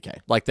 Okay.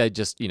 Like they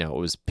just, it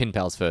was Pin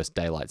Pals first,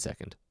 Daylight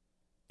second.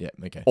 Yeah,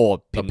 okay. Or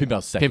Pin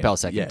Pals second. Pin Pals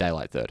second,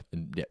 Daylight third.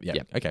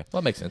 Yeah. Okay,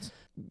 well, that makes sense.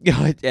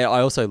 Yeah, I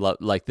also love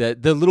like the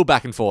little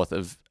back and forth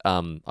of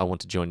I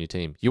want to join your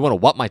team. You want to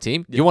what my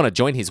team? You want to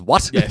join his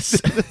what?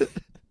 Yes.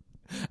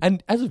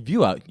 And as a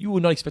viewer, you were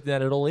not expecting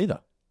that at all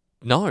either.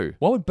 No.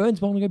 Why would Burns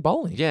want to go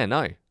bowling? Yeah,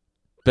 no.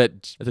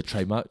 But as a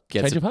trademark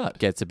change of heart.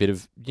 Gets a bit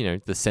of,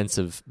 the sense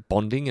of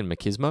bonding and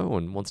machismo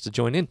and wants to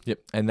join in. Yep.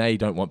 And they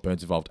don't want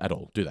Burns involved at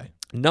all, do they?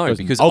 No,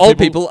 because old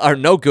people are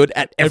no good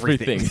at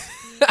everything.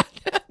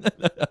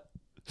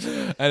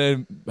 And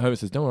then Homer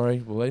says, don't worry,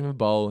 we'll let him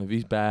bowl. If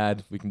he's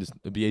bad,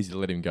 it'll be easy to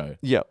let him go.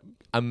 Yep.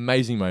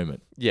 Amazing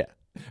moment. Yeah.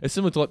 It's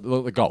similar to like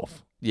the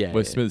golf. Yeah.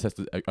 Where Smithers has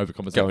to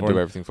overcompensate go and do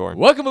everything for him.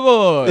 Welcome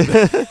aboard.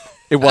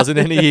 It wasn't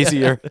any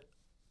easier.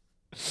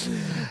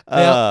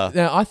 Now,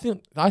 I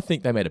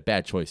think they made a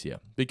bad choice here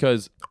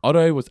because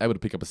Otto was able to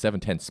pick up a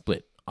 7-10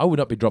 split. I would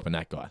not be dropping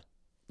that guy.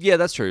 Yeah,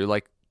 that's true.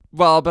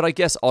 But I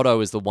guess Otto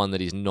is the one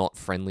that he's not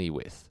friendly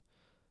with.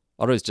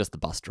 Otto's just the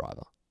bus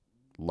driver.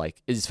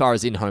 Like, as far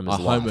as in Homer's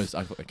life.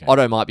 Okay.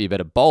 Otto might be a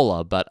better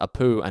bowler, but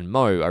Apu and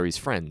Mo are his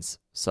friends.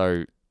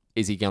 So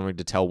is he going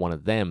to tell one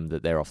of them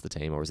that they're off the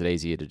team, or is it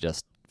easier to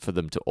just for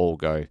them to all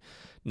go,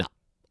 no,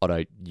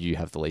 Otto, you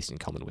have the least in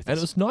common with us? And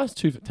it was nice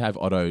too to have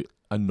Otto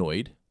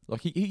annoyed.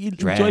 Like he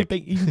enjoyed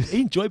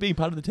being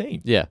part of the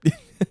team. Yeah.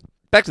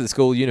 Back to the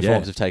school,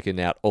 uniforms Yeah. have taken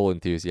out all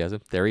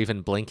enthusiasm. They're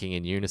even blinking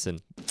in unison.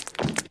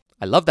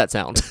 I love that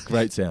sound.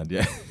 Great sound,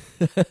 yeah.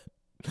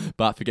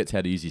 Bart forgets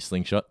how to use his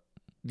slingshot.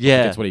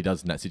 Yeah. That's what he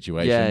does in that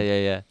situation.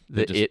 Yeah.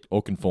 They're just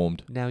all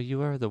conformed. Now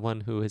you are the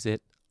one who is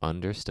it.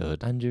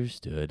 Understood.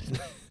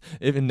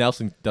 Even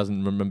Nelson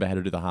doesn't remember how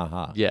to do the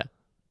ha-ha. Yeah.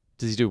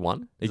 Does he do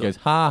one? He goes,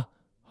 ha,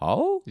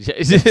 ho?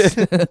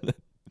 Yeah.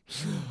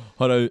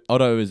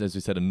 Otto is, as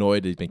we said,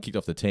 annoyed. He's been kicked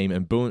off the team,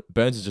 and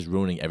Burns is just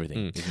ruining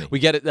everything, isn't he? We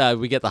get it.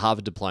 We get the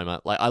Harvard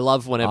diploma. Like I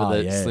love whenever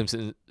the yeah.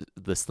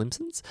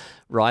 Simpsons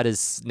writers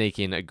sneak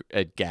in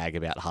a gag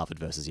about Harvard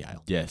versus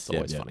Yale. Yes, It's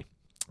always funny.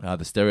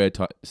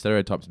 The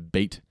stereotypes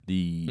beat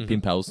the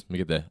pin pals. We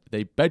get there.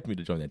 They begged me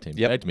to join their team.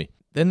 Yep. Begged me.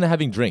 Then they're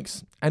having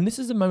drinks, and this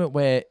is a moment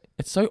where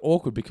it's so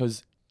awkward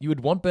because you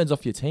would want Burns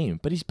off your team,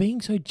 but he's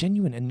being so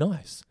genuine and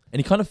nice. And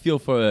you kind of feel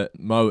for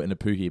Mo and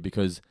Apu here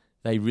because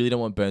they really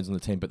don't want Burns on the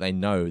team, but they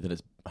know that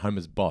it's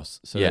Homer's boss.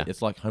 So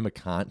it's like Homer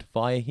can't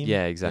fire him.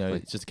 Yeah, exactly.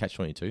 It's just a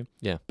catch-22.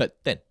 Yeah. But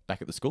then,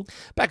 back at the school.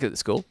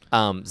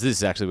 So this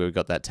is actually where we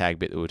got that tag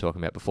bit that we were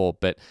talking about before.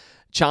 But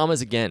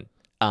Chalmers, again,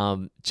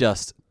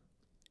 just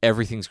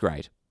everything's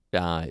great.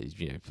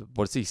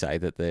 What does he say?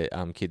 That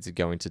the kids are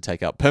going to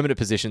take up permanent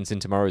positions in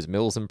tomorrow's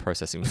mills and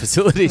processing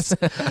facilities.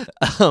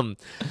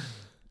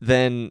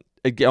 Then,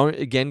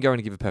 again, going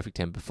to give a perfect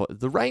 10 before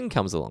the rain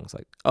comes along. It's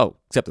like, oh,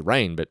 except the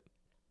rain, but,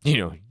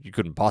 you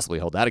couldn't possibly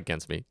hold that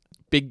against me.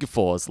 Big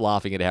guffaws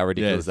laughing at how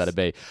ridiculous that'd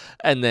be.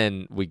 And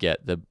then we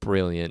get the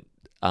brilliant,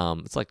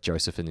 it's like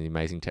Joseph in the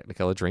Amazing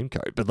Technicolor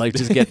Dreamcoat, but like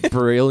just get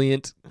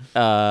brilliant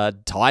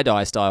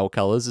tie-dye style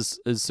colors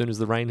as soon as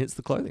the rain hits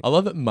the clothing. I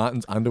love that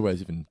Martin's underwear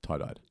is even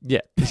tie-dyed.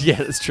 Yeah,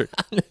 that's true.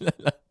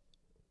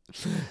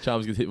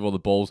 Chalmers gets hit with all the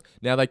balls.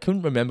 Now, they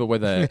couldn't remember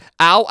whether...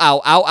 Ow,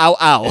 ow, ow, ow,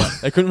 ow.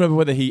 They couldn't remember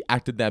whether he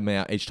acted them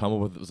out each time or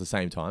whether it was the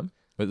same time.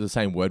 But the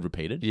same word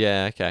repeated.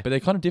 Yeah, okay. But they're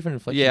kind of different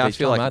inflections. Yeah, I each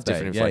feel time, like aren't it's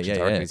different they? inflections.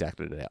 I reckon Yeah. he's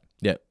acted it out.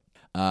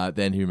 Yep.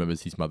 Then he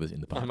remembers his mother's in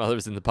the park. My mother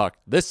was in the park.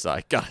 This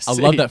side, guys. I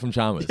love that from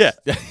Chalmers. Yeah.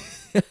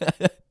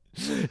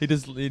 He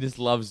just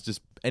loves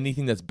just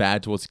anything that's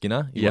bad towards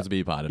Skinner. He wants to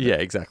be a part of it. Yeah,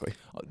 exactly.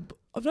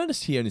 I've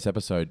noticed here in this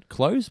episode,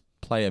 clothes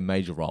play a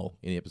major role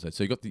in the episode.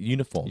 So you got the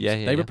uniforms.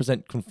 They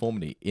represent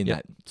conformity in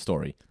that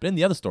story. But in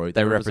the other story,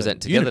 they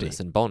represent togetherness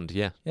and bond.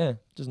 Yeah. Yeah,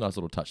 just a nice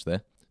little touch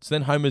there. So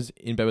then Homer's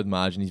in bed with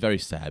Marge, and he's very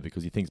sad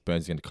because he thinks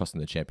Burns is going to cost him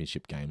the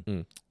championship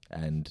game.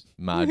 And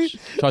Marge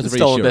tries to reassure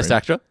Stolen Best him.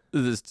 Actor.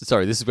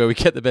 Sorry, this is where we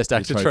get the Best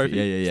Actor trophy.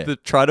 Yeah.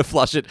 Try to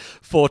flush it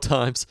 4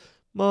 times.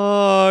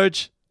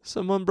 Marge,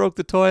 someone broke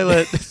the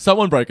toilet.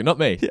 Someone broke it, not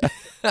me.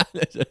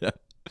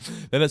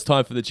 Then it's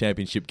time for the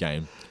championship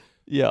game.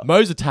 Yeah.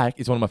 Mo's attack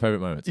is one of my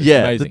favorite moments. It's the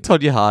amazing.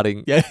 Tonya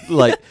Harding. Yeah.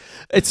 Like,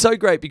 it's so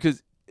great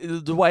because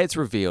the way it's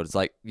revealed, it's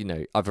like,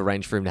 I've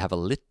arranged for him to have a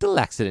little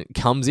accident,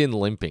 comes in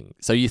limping.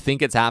 So you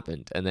think it's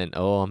happened. And then,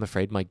 I'm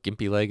afraid my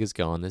gimpy leg is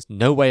gone. There's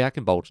no way I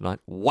can bowl tonight.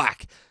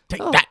 Whack.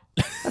 Take that.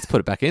 Let's put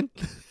it back in.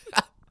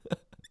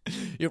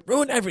 You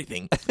ruined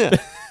everything.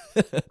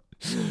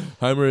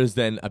 Homer is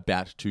then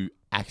about to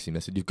axe him. They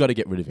said, you've got to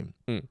get rid of him.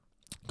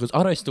 Because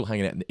Otto's still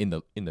hanging out in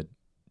the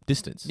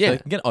distance. Yeah. So they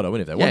can get Otto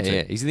in if they want to.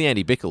 Yeah, he's the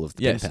Andy Bickle of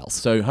the pen pals.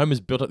 So Homer's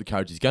built up the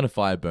courage. He's going to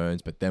fire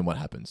Burns, but then what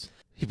happens?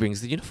 He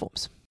brings the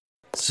uniforms.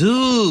 So,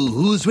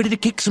 who's ready to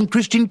kick some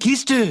Christian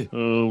Keister?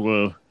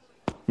 Oh,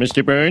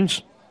 Mr.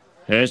 Burns,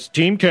 as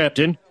team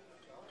captain,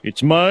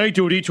 it's my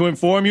duty to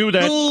inform you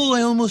that... Oh,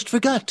 I almost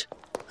forgot.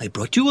 I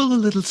brought you all a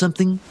little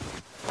something.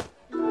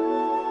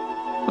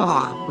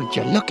 Oh, would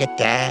you look at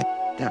that?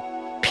 The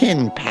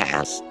pin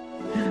pass.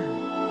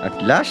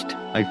 At last,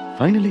 I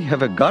finally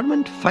have a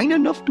garment fine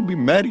enough to be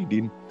married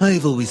in.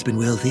 I've always been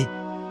wealthy,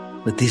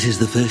 but this is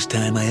the first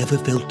time I ever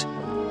felt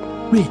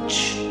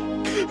rich.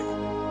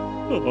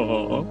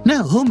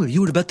 Now, Homer,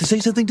 you were about to say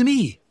something to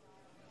me.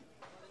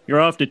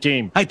 You're off the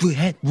team.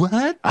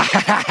 What?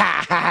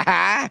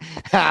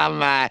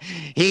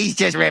 He's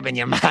just ribbing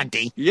you,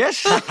 Monty.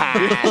 Yes.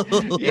 How'd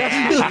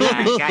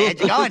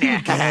you go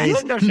there,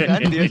 guys?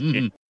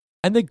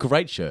 And they're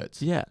great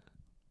shirts. Yeah.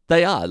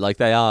 They are. Like,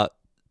 they are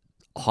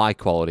high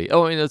quality.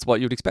 Oh, I mean, that's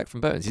what you'd expect from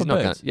Burns. He's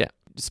not going to,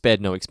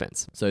 spared no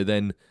expense. So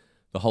then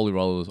the Holy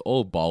Rollers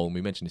all bowl, and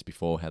we mentioned this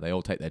before, how they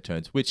all take their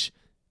turns, which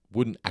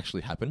wouldn't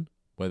actually happen,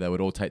 where they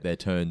would all take their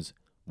turns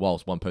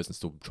whilst one person's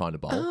still trying to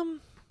bowl.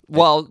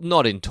 Well,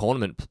 not in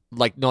tournament.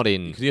 Like, not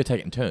in... Because you're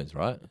taking turns,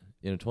 right?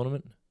 In a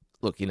tournament?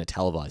 Look, in a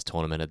televised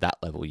tournament at that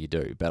level, you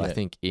do. But I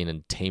think in a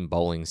team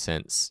bowling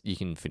sense, you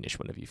can finish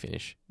whenever you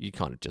finish. You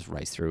kind of just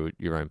race through at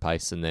your own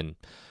pace, and then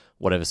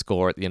whatever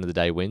score at the end of the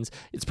day wins.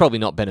 It's probably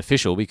not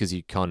beneficial because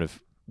you kind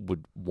of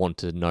would want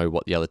to know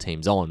what the other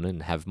team's on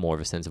and have more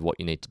of a sense of what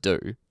you need to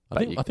do.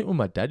 I think when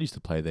my dad used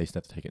to play, they used to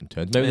have to take it in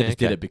turns. Maybe they just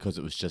did it because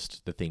it was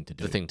just the thing to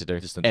do. The thing to do.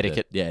 Just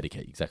Etiquette.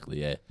 Etiquette,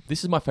 exactly, yeah.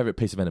 This is my favourite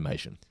piece of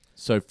animation.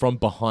 So from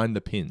behind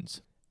the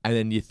pins, and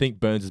then you think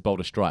Burns has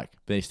bowled a strike,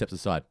 then he steps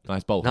aside.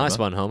 Nice bowl, Nice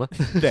Homer. one, Homer.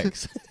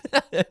 Thanks.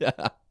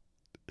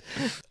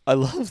 I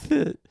love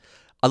the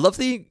I love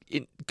the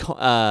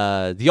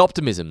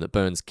optimism that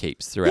Burns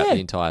keeps throughout Yeah.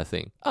 the entire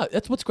thing. Oh,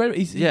 that's what's great.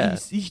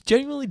 He's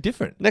genuinely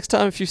different. Next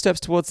time, a few steps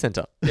towards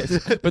center.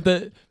 Yes, but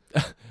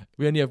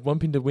we only have one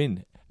pin to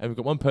win, and we've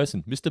got one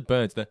person, Mr.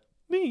 Burns.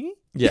 Me.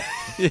 Yeah.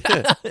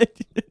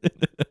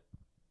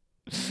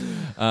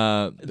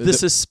 The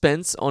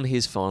suspense on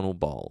his final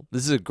bowl.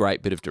 This is a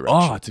great bit of direction.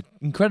 Oh, it's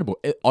incredible.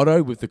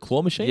 Otto with the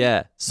claw machine.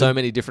 Yeah, so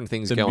many different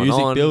things the going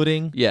music on.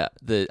 building. Yeah,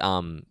 the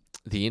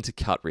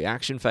intercut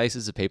reaction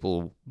faces of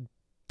people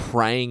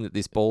praying that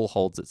this ball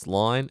holds its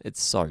line.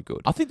 It's so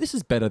good. I think this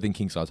is better than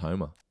King Size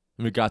Homer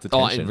in regards to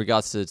tension. In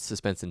regards to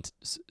suspense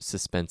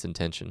and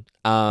tension.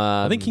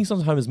 I think King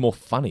Size Homer is more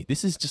funny.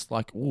 This is just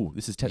like, ooh,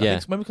 this is tension. Yeah. I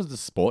think it's maybe because it's a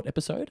sport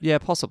episode. Yeah,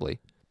 possibly.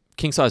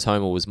 King Size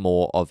Homer was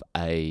more of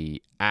a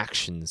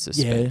action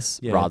suspense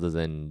Yeah. rather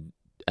than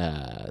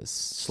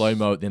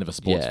slow-mo at the end of a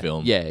sports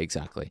film. Yeah,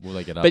 exactly. Will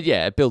they get up? But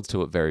yeah, it builds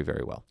to it very,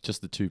 very well.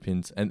 Just the two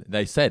pins. And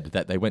they said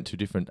that they went to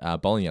different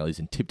bowling alleys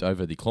and tipped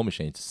over the claw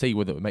machine to see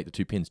whether it would make the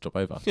two pins drop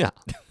over. Yeah.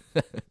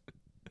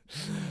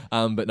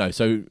 But no,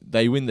 so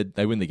they win the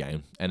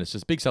game, and it's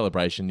just a big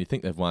celebration. You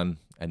think they've won,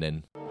 and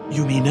then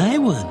You mean I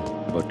won?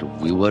 But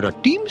we were a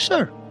team,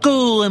 sir.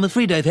 Oh, I'm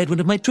afraid I've had one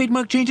of my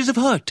trademark changes of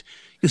heart.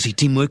 You see,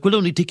 teamwork will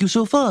only take you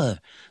so far.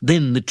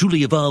 Then the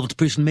truly evolved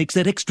person makes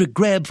that extra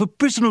grab for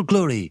personal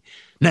glory.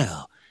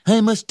 Now,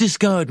 I must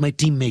discard my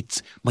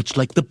teammates, much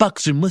like the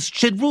boxer must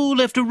shed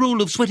roll after roll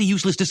of sweaty,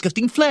 useless,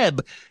 disgusting flab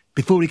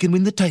before he can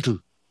win the title.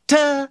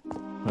 Ta!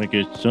 I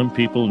guess some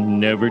people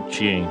never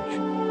change.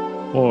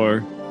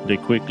 Or they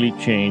quickly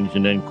change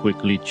and then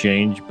quickly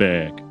change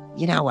back.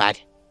 You know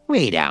what?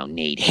 We don't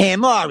need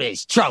him or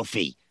his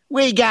trophy.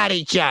 We got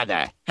each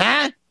other,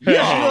 huh?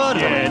 Yeah,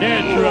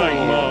 that's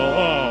right, Mo.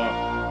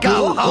 Oh.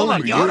 Go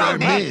home, you're our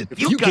man.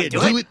 If you can't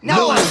do it,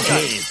 no one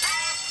can.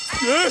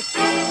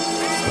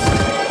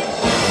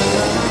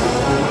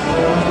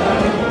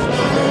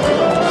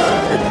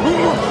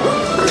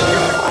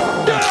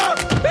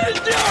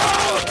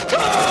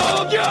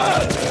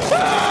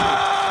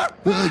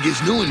 Well, I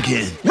guess no one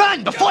can.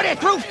 Run before they're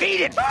through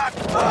feeding.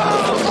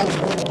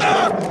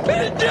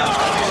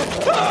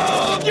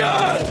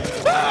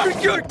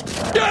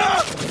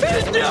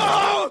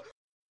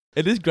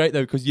 it is great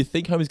though because you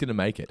think Homer's going to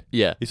make it.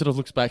 Yeah. He sort of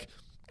looks back,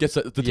 gets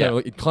the table,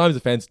 he climbs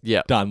the fence.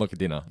 Yeah. Done. Look at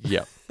dinner.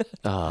 Yeah.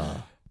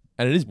 And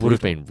it is would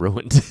have brutal. been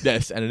ruined.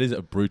 Yes, and it is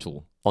a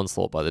brutal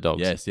onslaught by the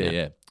dogs. Yes,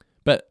 yeah.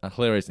 But a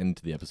hilarious end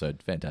to the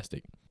episode.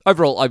 Fantastic.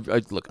 Overall, I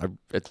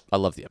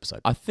love the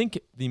episode. I think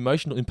the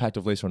emotional impact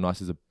of Lisa on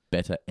Ice is a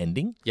better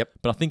ending. Yep.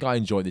 But I think I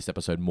enjoyed this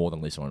episode more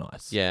than Lisa on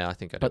Ice. Yeah, I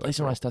think I do. But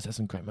Lisa on Ice does have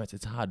some great moments.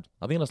 It's hard.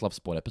 I think I just love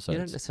sport episodes. You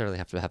don't necessarily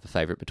have to have a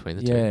favourite between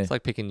the two. Yeah. It's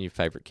like picking your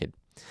favourite kid,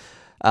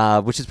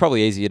 which is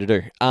probably easier to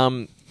do.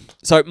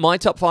 So my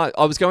top 5,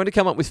 I was going to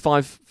come up with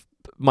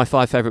my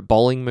 5 favourite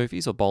bowling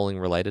movies or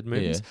bowling-related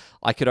movies. Yeah.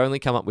 I could only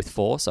come up with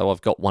 4, so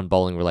I've got one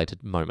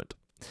bowling-related moment.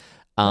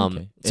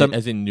 Okay. So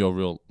as in your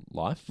real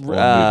life? Or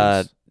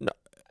no, movies?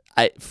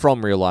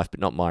 from real life, but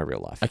not my real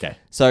life. Okay.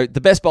 So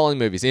the best bowling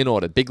movies in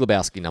order: Big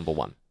Lebowski number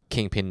 1,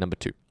 Kingpin number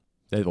 2.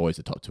 They're always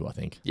the top 2, I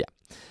think. Yeah.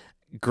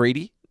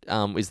 Greedy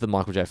is the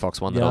Michael J. Fox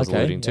one that I was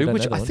alluding to,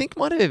 which I think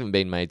might have even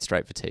been made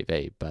straight for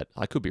TV, but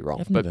I could be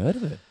wrong. I've never heard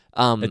of it.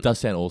 It does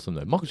sound awesome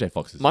though. Michael J.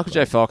 Fox is Michael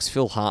J. Fox,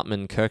 Phil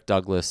Hartman, Kirk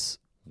Douglas.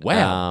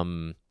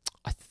 Wow.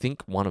 I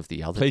think one of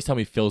the others. Please tell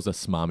me Phil's a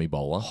smarmy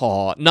bowler.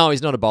 Oh, no,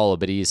 he's not a bowler,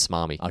 but he is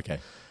smarmy. Okay.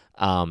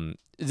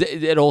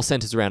 It all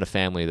centers around a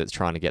family that's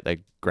trying to get their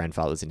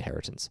grandfather's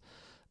inheritance,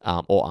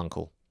 or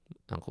Uncle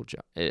Joe.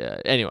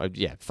 Anyway,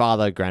 yeah,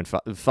 father,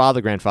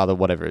 grandfather,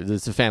 whatever.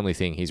 It's a family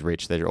thing. He's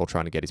rich. They're all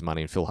trying to get his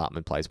money, and Phil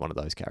Hartman plays one of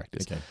those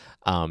characters. Okay.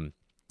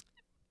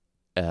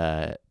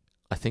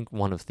 I think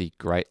one of the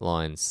great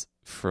lines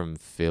from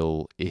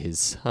Phil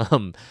is,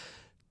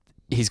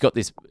 he's got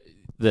this.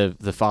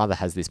 The father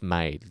has this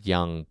maid,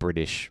 young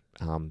British,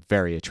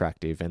 very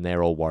attractive, and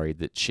they're all worried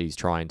that she's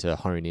trying to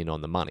hone in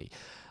on the money.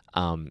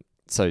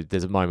 So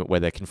there's a moment where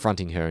they're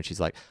confronting her and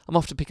she's like, I'm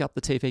off to pick up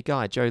the TV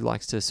guide. Joe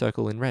likes to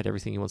circle in red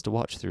everything he wants to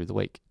watch through the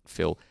week.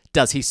 Phil,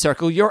 does he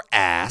circle your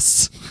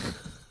ass?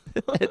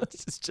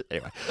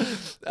 Anyway,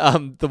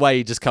 the way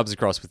he just comes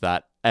across with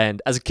that.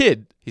 And as a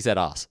kid, he said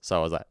ass. So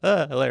I was like,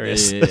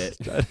 hilarious. Yeah.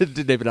 I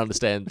didn't even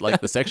understand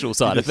like the sexual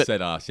side of it.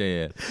 Said ass,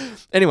 yeah.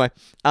 Anyway,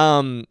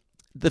 the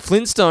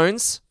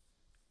Flintstones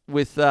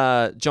with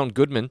John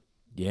Goodman.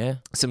 Yeah.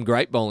 Some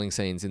great bowling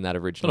scenes in that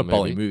original movie. Not a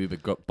bowling movie,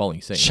 but got bowling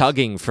scenes.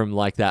 Chugging from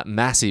like that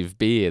massive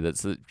beer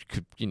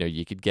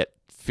you could get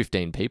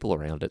 15 people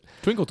around it.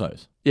 Twinkle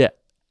Toes. Yeah.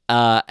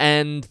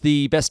 And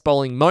the best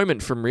bowling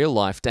moment from real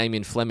life,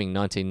 Damien Fleming,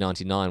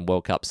 1999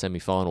 World Cup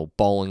semi-final,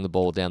 bowling the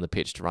ball down the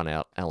pitch to run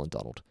out Alan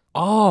Donald.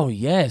 Oh,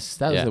 yes.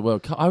 That was the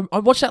World Cup. I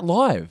watched that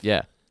live.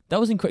 Yeah. That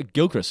was incredible.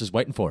 Gilchrist was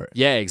waiting for it.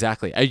 Yeah,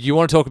 exactly. You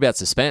want to talk about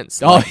suspense?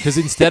 Because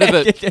instead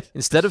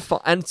of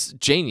and it's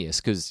genius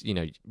because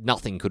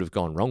nothing could have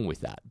gone wrong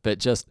with that. But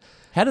just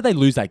how did they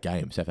lose that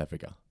game? South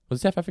Africa was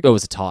it South Africa? It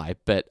was a tie,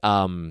 but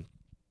well,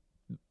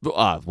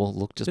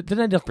 look, just did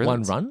they need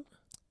one run?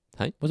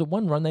 Hey, was it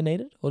one run they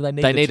needed, or they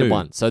needed? They needed two?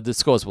 one, so the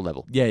scores were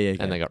level. Yeah, okay.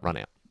 And they got run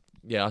out.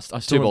 Yeah, I still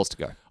 2 balls to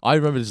go. I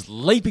remember just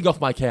leaping off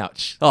my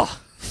couch.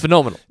 Oh,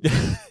 phenomenal.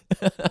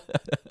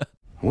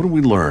 What did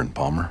we learn,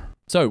 Palmer?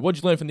 So, what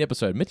did you learn from the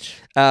episode, Mitch?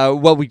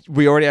 Well,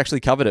 we already actually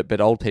covered it, but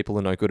old people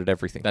are no good at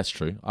everything. That's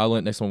true. I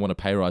learned next time I want a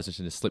pay rise, I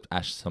should just slip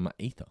Ash some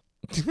ether.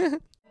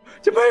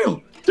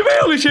 Jamil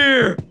is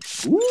here.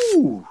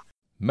 Ooh.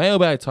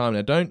 Mailbag time.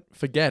 Now, don't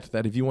forget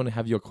that if you want to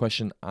have your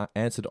question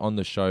answered on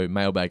the show,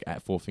 mailbag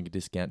at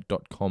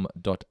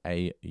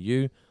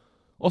fourfingerdiscount.com.au.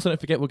 Also,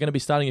 don't forget, we're going to be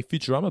starting a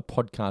Futurama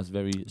podcast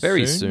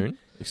very soon.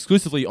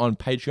 Exclusively on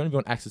Patreon. If you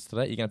want access to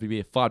that, you're going to be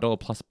a $5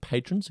 plus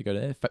patron. So go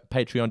there,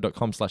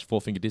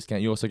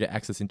 patreon.com/fourfingerdiscount. You also get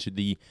access into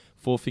the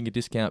Four Finger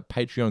Discount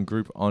Patreon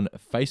group on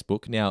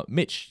Facebook. Now,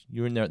 Mitch,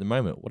 you're in there at the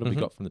moment. What have we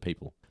got from the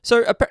people?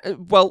 So,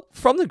 well,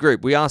 from the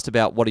group, we asked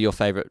about what are your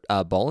favourite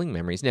bowling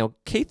memories. Now,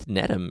 Keith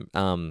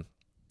Nedham,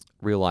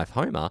 real life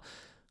Homer,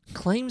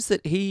 claims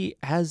that he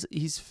has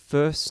his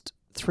first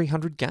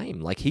 300 game.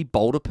 Like, he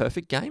bowled a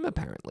perfect game,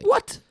 apparently.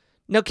 What?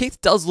 Now,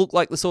 Keith does look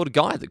like the sort of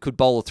guy that could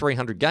bowl a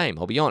 300 game,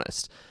 I'll be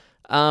honest.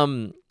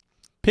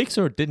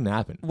 Pixar, it didn't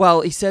happen.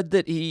 Well, he said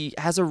that he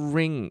has a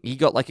ring. He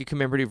got like a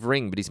commemorative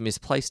ring, but he's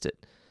misplaced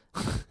it.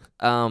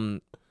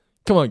 Come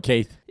on,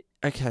 Keith.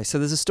 Okay, so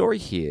there's a story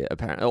here.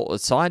 Apparently,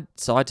 side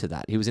to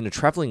that, he was in a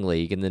traveling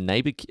league in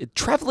the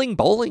traveling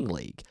bowling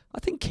league.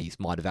 I think Keith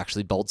might have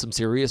actually bowled some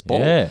serious ball.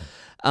 Yeah.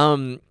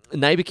 A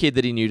neighbour kid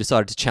that he knew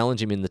decided to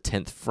challenge him in the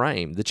 10th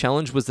frame. The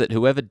challenge was that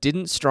whoever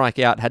didn't strike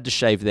out had to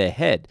shave their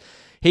head.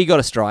 He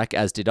got a strike,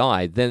 as did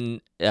I.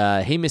 Then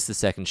he missed the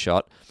second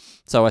shot,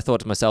 so I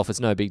thought to myself, it's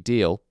no big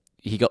deal.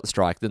 He got the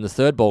strike. Then the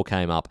third ball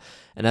came up,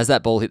 and as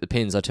that ball hit the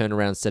pins, I turned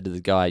around and said to the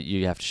guy,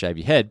 you have to shave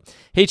your head.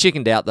 He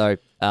chickened out, though,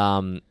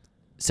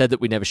 said that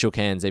we never shook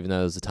hands, even though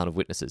there was a ton of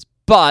witnesses.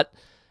 But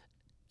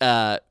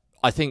the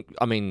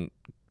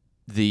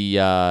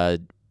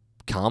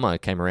karma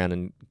came around,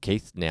 and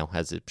Keith now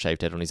has a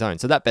shaved head on his own,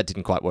 so that bet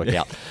didn't quite work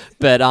out.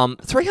 But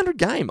 300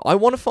 game, I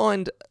want to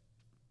find...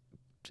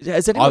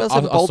 Has anyone else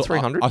ever bowled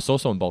 300? I saw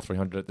someone bowl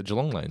 300 at the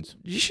Geelong Lanes.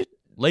 You should...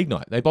 League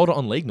night. They bowled it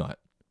on league night.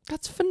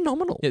 That's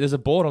phenomenal. Yeah, there's a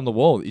board on the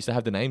wall that used to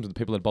have the names of the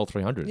people that bowled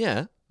 300.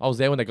 Yeah. I was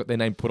there when they got their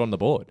name put on the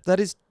board. That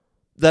is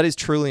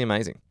truly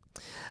amazing.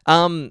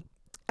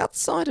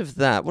 Outside of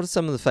that, what are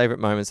some of the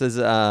favourite moments? There's...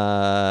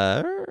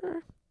 Loz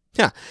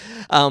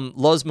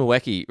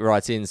Mweki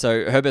writes in,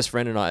 so her best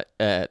friend and I...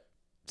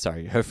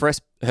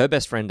 her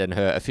best friend and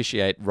her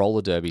officiate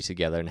roller derby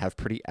together and have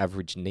pretty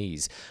average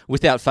knees.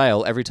 Without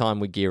fail, every time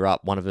we gear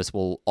up, one of us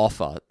will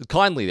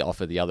kindly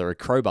offer the other a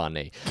crowbar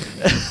knee.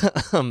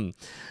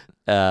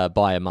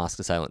 Buy a masked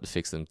assailant to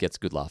fix them. Gets a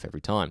good laugh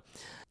every time.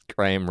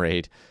 Graham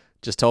Reed,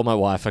 just told my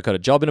wife I got a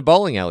job in a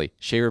bowling alley.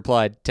 She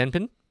replied, 10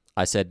 pin?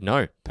 I said,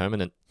 no,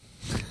 permanent.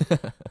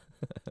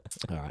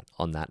 All right,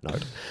 on that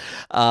note,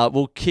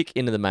 we'll kick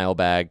into the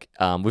mailbag.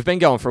 We've been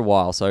going for a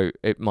while, so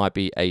it might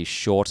be a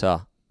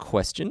shorter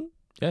question.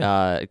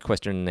 Yeah.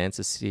 Question and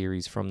answer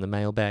series from the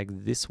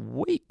mailbag this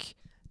week.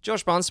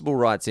 Josh Barnstable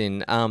writes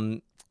in,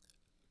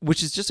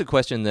 which is just a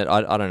question that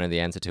I don't know the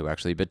answer to,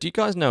 actually, but do you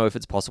guys know if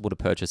it's possible to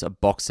purchase a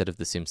box set of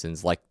The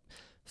Simpsons, like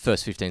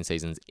first 15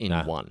 seasons in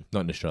one?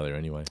 Not in Australia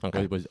anyway.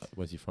 Okay.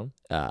 Where's he from?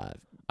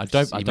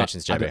 He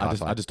mentions JB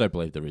Hi-Fi. I just don't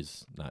believe there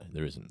is. No,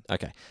 there isn't.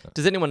 Okay. No.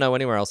 Does anyone know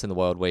anywhere else in the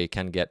world where you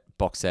can get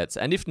box sets?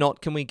 And if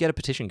not, can we get a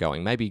petition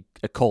going? Maybe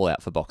a call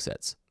out for box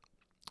sets?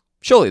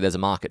 Surely there's a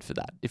market for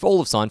that. If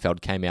all of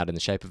Seinfeld came out in the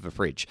shape of a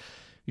fridge,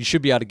 you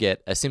should be able to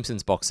get a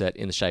Simpsons box set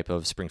in the shape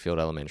of Springfield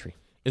Elementary.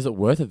 Is it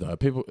worth it, though?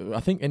 I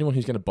think anyone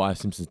who's going to buy a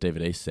Simpsons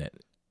DVD set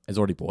has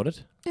already bought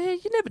it. You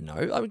never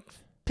know. I mean,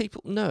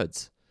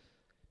 nerds.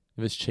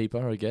 If it's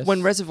cheaper, I guess.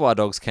 When Reservoir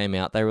Dogs came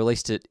out, they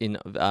released it in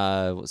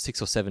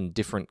 6 or 7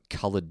 different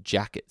coloured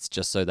jackets,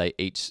 just so they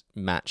each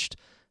matched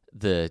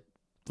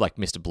like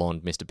Mr.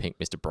 Blonde, Mr. Pink,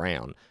 Mr.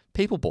 Brown.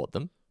 People bought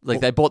them.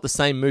 They bought the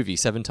same movie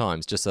 7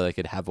 times just so they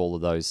could have all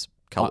of those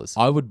colours.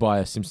 I would buy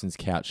a Simpsons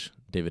couch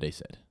DVD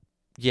set.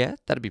 Yeah,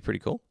 that'd be pretty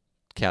cool.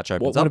 Couch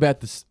opens up. What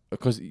about this?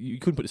 Because you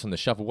couldn't put this on the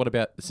shelf. What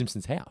about the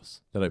Simpsons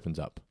house that opens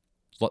up?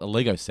 It's like a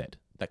Lego set,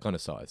 that kind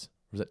of size.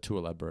 Or is that too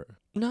elaborate?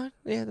 No,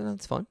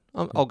 that's fine.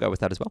 I'll go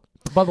with that as well.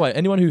 By the way,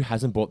 anyone who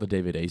hasn't bought the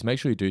DVDs, make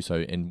sure you do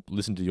so and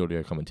listen to the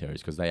audio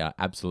commentaries because they are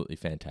absolutely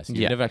fantastic.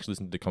 If you've never actually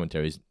listened to the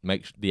commentaries,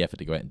 make the effort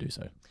to go out and do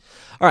so.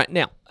 All right,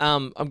 now,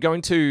 I'm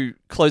going to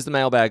close the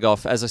mailbag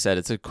off. As I said,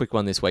 it's a quick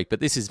one this week, but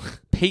this is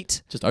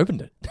Pete. Just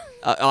opened it.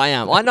 I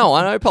am. I know.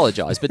 I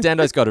apologise, but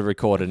Dando's got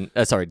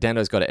to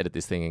Dando's got to edit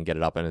this thing and get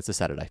it up, and it's a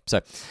Saturday. So,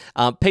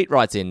 Pete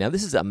writes in. Now,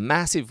 this is a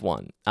massive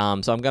one.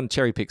 So I'm going to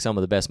cherry pick some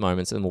of the best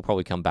moments, and we'll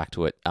probably come back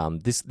to it.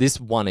 This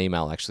one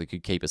email actually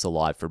could keep us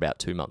alive for about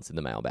 2 months in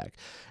the mailbag.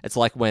 It's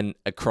like when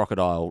a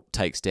crocodile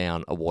takes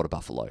down a water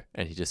buffalo,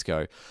 and you just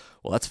go,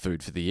 well, that's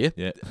food for the year.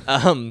 Yeah.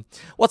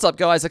 What's up,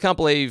 guys? I can't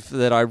believe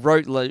that I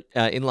wrote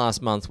in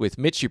last month with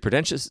Mitch, you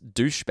pretentious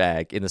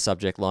douchebag in the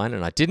subject line,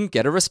 and I didn't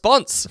get a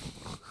response.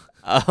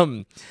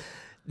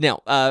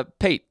 Now,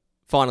 Pete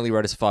finally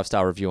wrote us a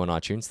 5-star review on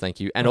iTunes.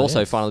 Thank you. And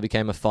also finally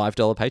became a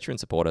 $5 Patreon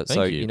supporter.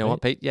 Thank you know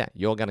what, Pete? Yeah,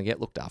 you're going to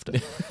get looked after.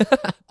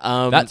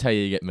 That's how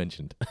you get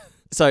mentioned.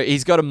 So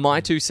he's got a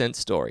My 2 Cents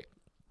story.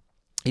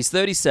 He's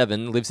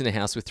 37, lives in a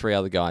house with 3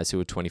 other guys who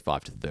are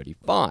 25 to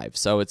 35.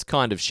 So it's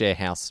kind of share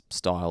house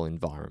style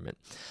environment.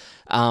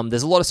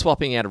 There's a lot of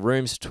swapping out of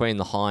rooms between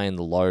the high and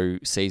the low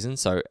season,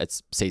 so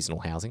it's seasonal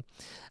housing.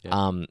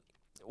 Yeah.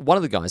 One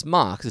of the guys,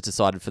 Mark, has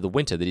decided for the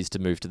winter that he's to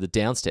move to the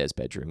downstairs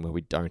bedroom where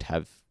we don't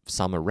have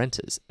summer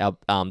renters.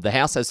 The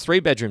house has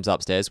 3 bedrooms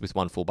upstairs with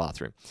 1 full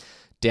bathroom.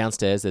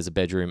 Downstairs, there's a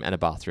bedroom and a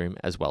bathroom,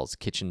 as well as a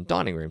kitchen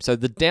dining room. So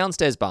the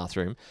downstairs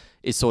bathroom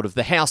is sort of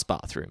the house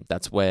bathroom.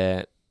 That's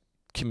where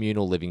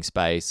communal living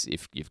space,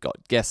 if you've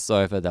got guests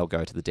over, they'll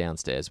go to the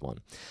downstairs one.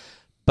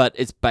 But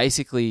it's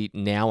basically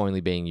now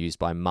only being used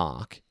by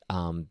Mark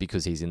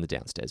because he's in the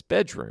downstairs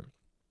bedroom.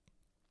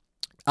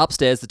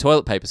 Upstairs, the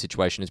toilet paper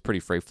situation is pretty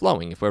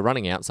free-flowing. If we're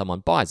running out, someone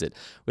buys it.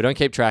 We don't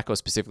keep track or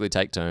specifically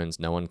take turns.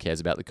 No one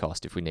cares about the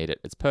cost. If we need it,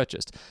 it's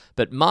purchased.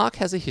 But Mark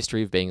has a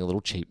history of being a little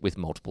cheap with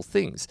multiple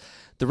things.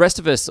 The rest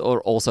of us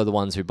are also the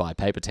ones who buy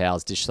paper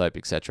towels, dish soap,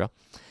 etc.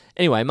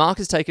 Anyway, Mark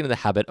has taken to the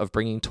habit of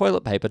bringing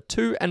toilet paper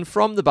to and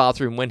from the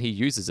bathroom when he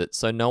uses it,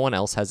 so no one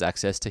else has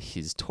access to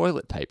his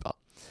toilet paper.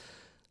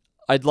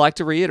 I'd like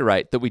to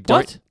reiterate that we don't...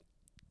 What?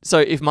 So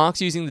if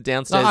Mark's using the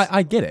downstairs... No,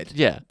 I get it.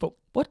 Yeah. But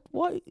what?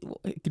 Why?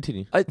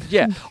 Continue.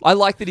 I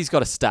like that he's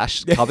got a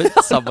stash cupboard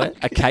somewhere,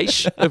 a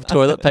cache of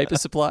toilet paper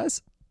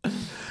supplies.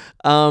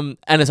 And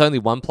it's only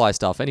one-ply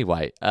stuff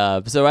anyway.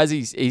 So as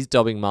he's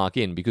dobbing Mark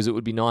in, because it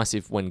would be nice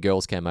if when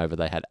girls came over,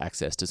 they had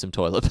access to some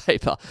toilet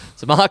paper.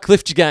 So Mark,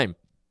 lift your game.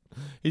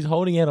 He's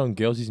holding out on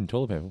girls using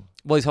toilet paper.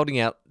 Well, he's holding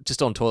out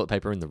just on toilet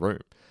paper in the room.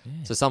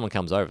 Yeah. So someone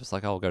comes over, it's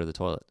like, oh, I'll go to the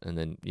toilet. And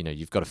then,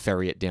 you've got to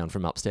ferry it down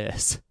from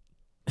upstairs.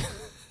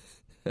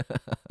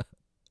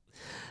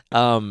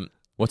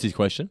 What's his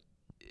question?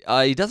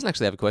 He doesn't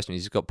actually have a question.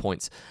 He's just got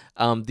points.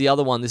 The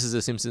other one, this is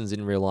a Simpsons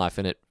in real life,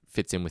 and it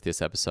fits in with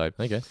this episode.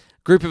 Okay.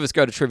 Group of us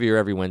go to trivia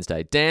every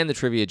Wednesday. Dan, the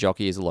trivia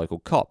jockey, is a local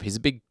cop. He's a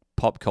big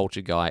pop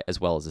culture guy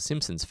as well as a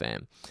Simpsons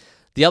fan.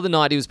 The other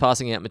night, he was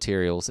passing out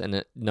materials,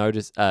 and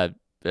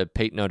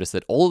Pete noticed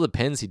that all of the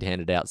pens he'd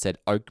handed out said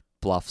Oak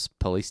Bluffs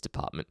Police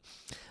Department.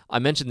 I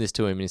mentioned this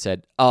to him, and he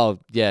said, oh,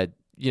 yeah,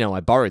 I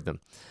borrowed them.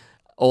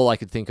 All I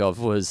could think of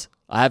was,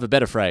 I have a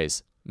better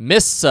phrase,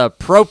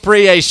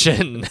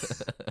 misappropriation.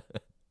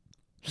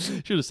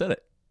 Should have said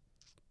it.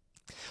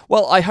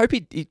 Well, I hope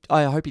he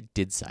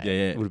did say it. Yeah.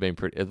 It would have been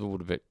pretty. It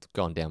would have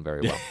gone down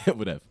very well. It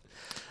would have.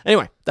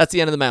 Anyway, that's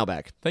the end of the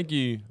mailbag. Thank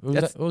you.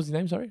 What was his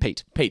name? Sorry,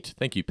 Pete. Pete.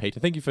 Thank you, Pete.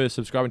 And thank you for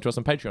subscribing to us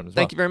on Patreon as well.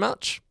 Thank you very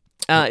much.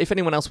 If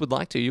anyone else would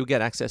like to, you'll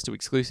get access to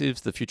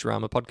exclusives, the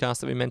Futurama podcast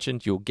that we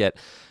mentioned. You'll get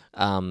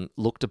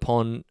looked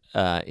upon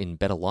in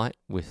better light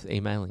with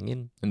emailing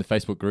in the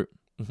Facebook group.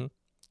 Mm-hmm.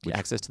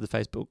 Access to the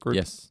Facebook group.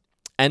 Yes.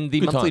 And the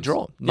Good monthly times.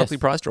 draw, monthly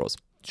prize draws.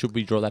 Should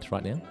we draw that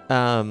right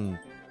now?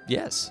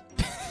 Yes.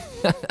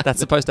 That's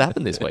supposed to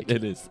happen this week.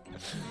 It is.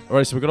 All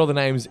right, so we've got all the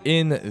names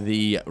in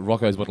the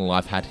Rocco's Modern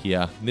Life hat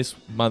here. This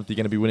month, you're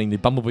going to be winning the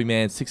Bumblebee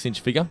Man 6-inch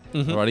figure.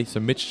 Mm-hmm. Alrighty, so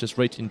Mitch, just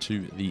reach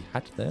into the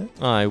hat there.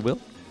 I will.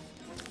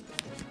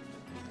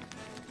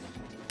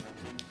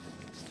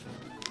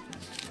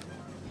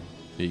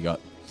 Here you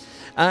got.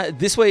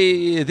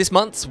 This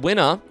month's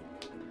winner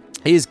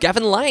is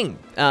Gavin Lang.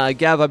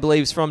 Gav, I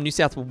believe, is from New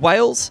South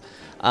Wales.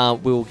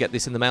 We'll get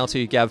this in the mail to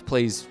you. Gav,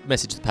 please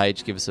message the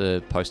page, give us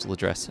a postal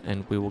address,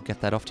 and we will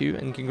get that off to you.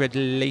 And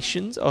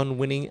congratulations on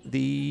winning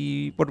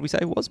the, what did we say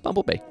it was?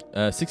 Bumblebee.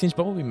 6-inch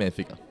Bumblebee Man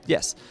figure.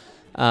 Yes.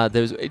 I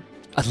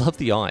love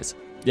the eyes.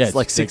 Yeah, it's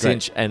like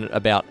 6-inch and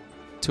about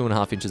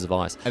 2.5 inches of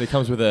eyes. And it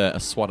comes with a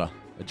sweater.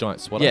 A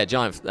giant sweater? Yeah,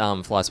 giant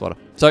fly sweater.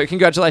 So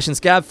congratulations,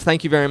 Gav.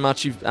 Thank you very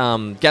much.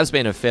 Gav's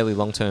been a fairly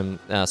long-term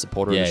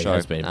supporter of the show. Yeah, he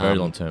has been. Very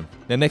long-term.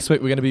 Now, next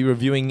week, we're going to be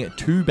reviewing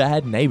Two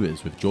Bad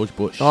Neighbors with George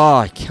Bush. Oh,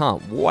 I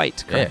can't wait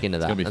to crack into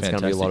that. It's going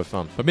to be a lot of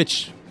fun. But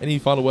Mitch, any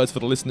final words for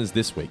the listeners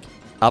this week?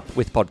 Up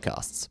with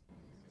podcasts.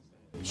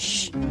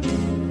 Shh.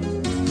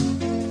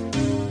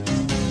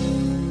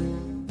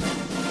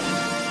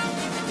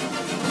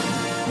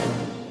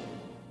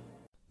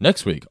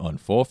 Next week on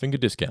Four Finger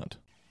Discount.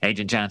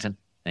 Agent Johnson,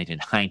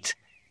 Agent Haidt,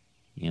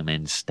 you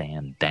men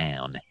stand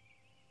down.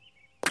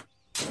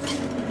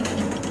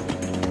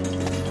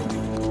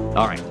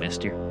 All right,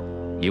 mister.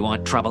 You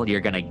want trouble, you're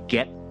gonna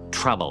get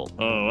trouble.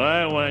 Oh,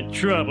 I want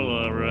trouble,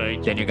 all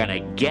right. Then you're gonna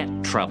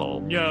get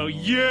trouble. No,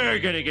 you're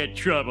gonna get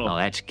trouble. Oh,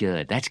 that's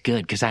good. That's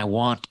good, because I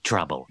want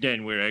trouble.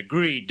 Then we're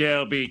agreed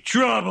there'll be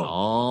trouble.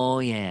 Oh,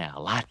 yeah.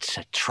 Lots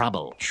of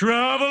trouble.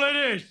 Trouble it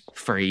is.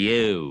 For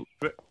you.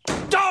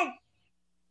 Don't!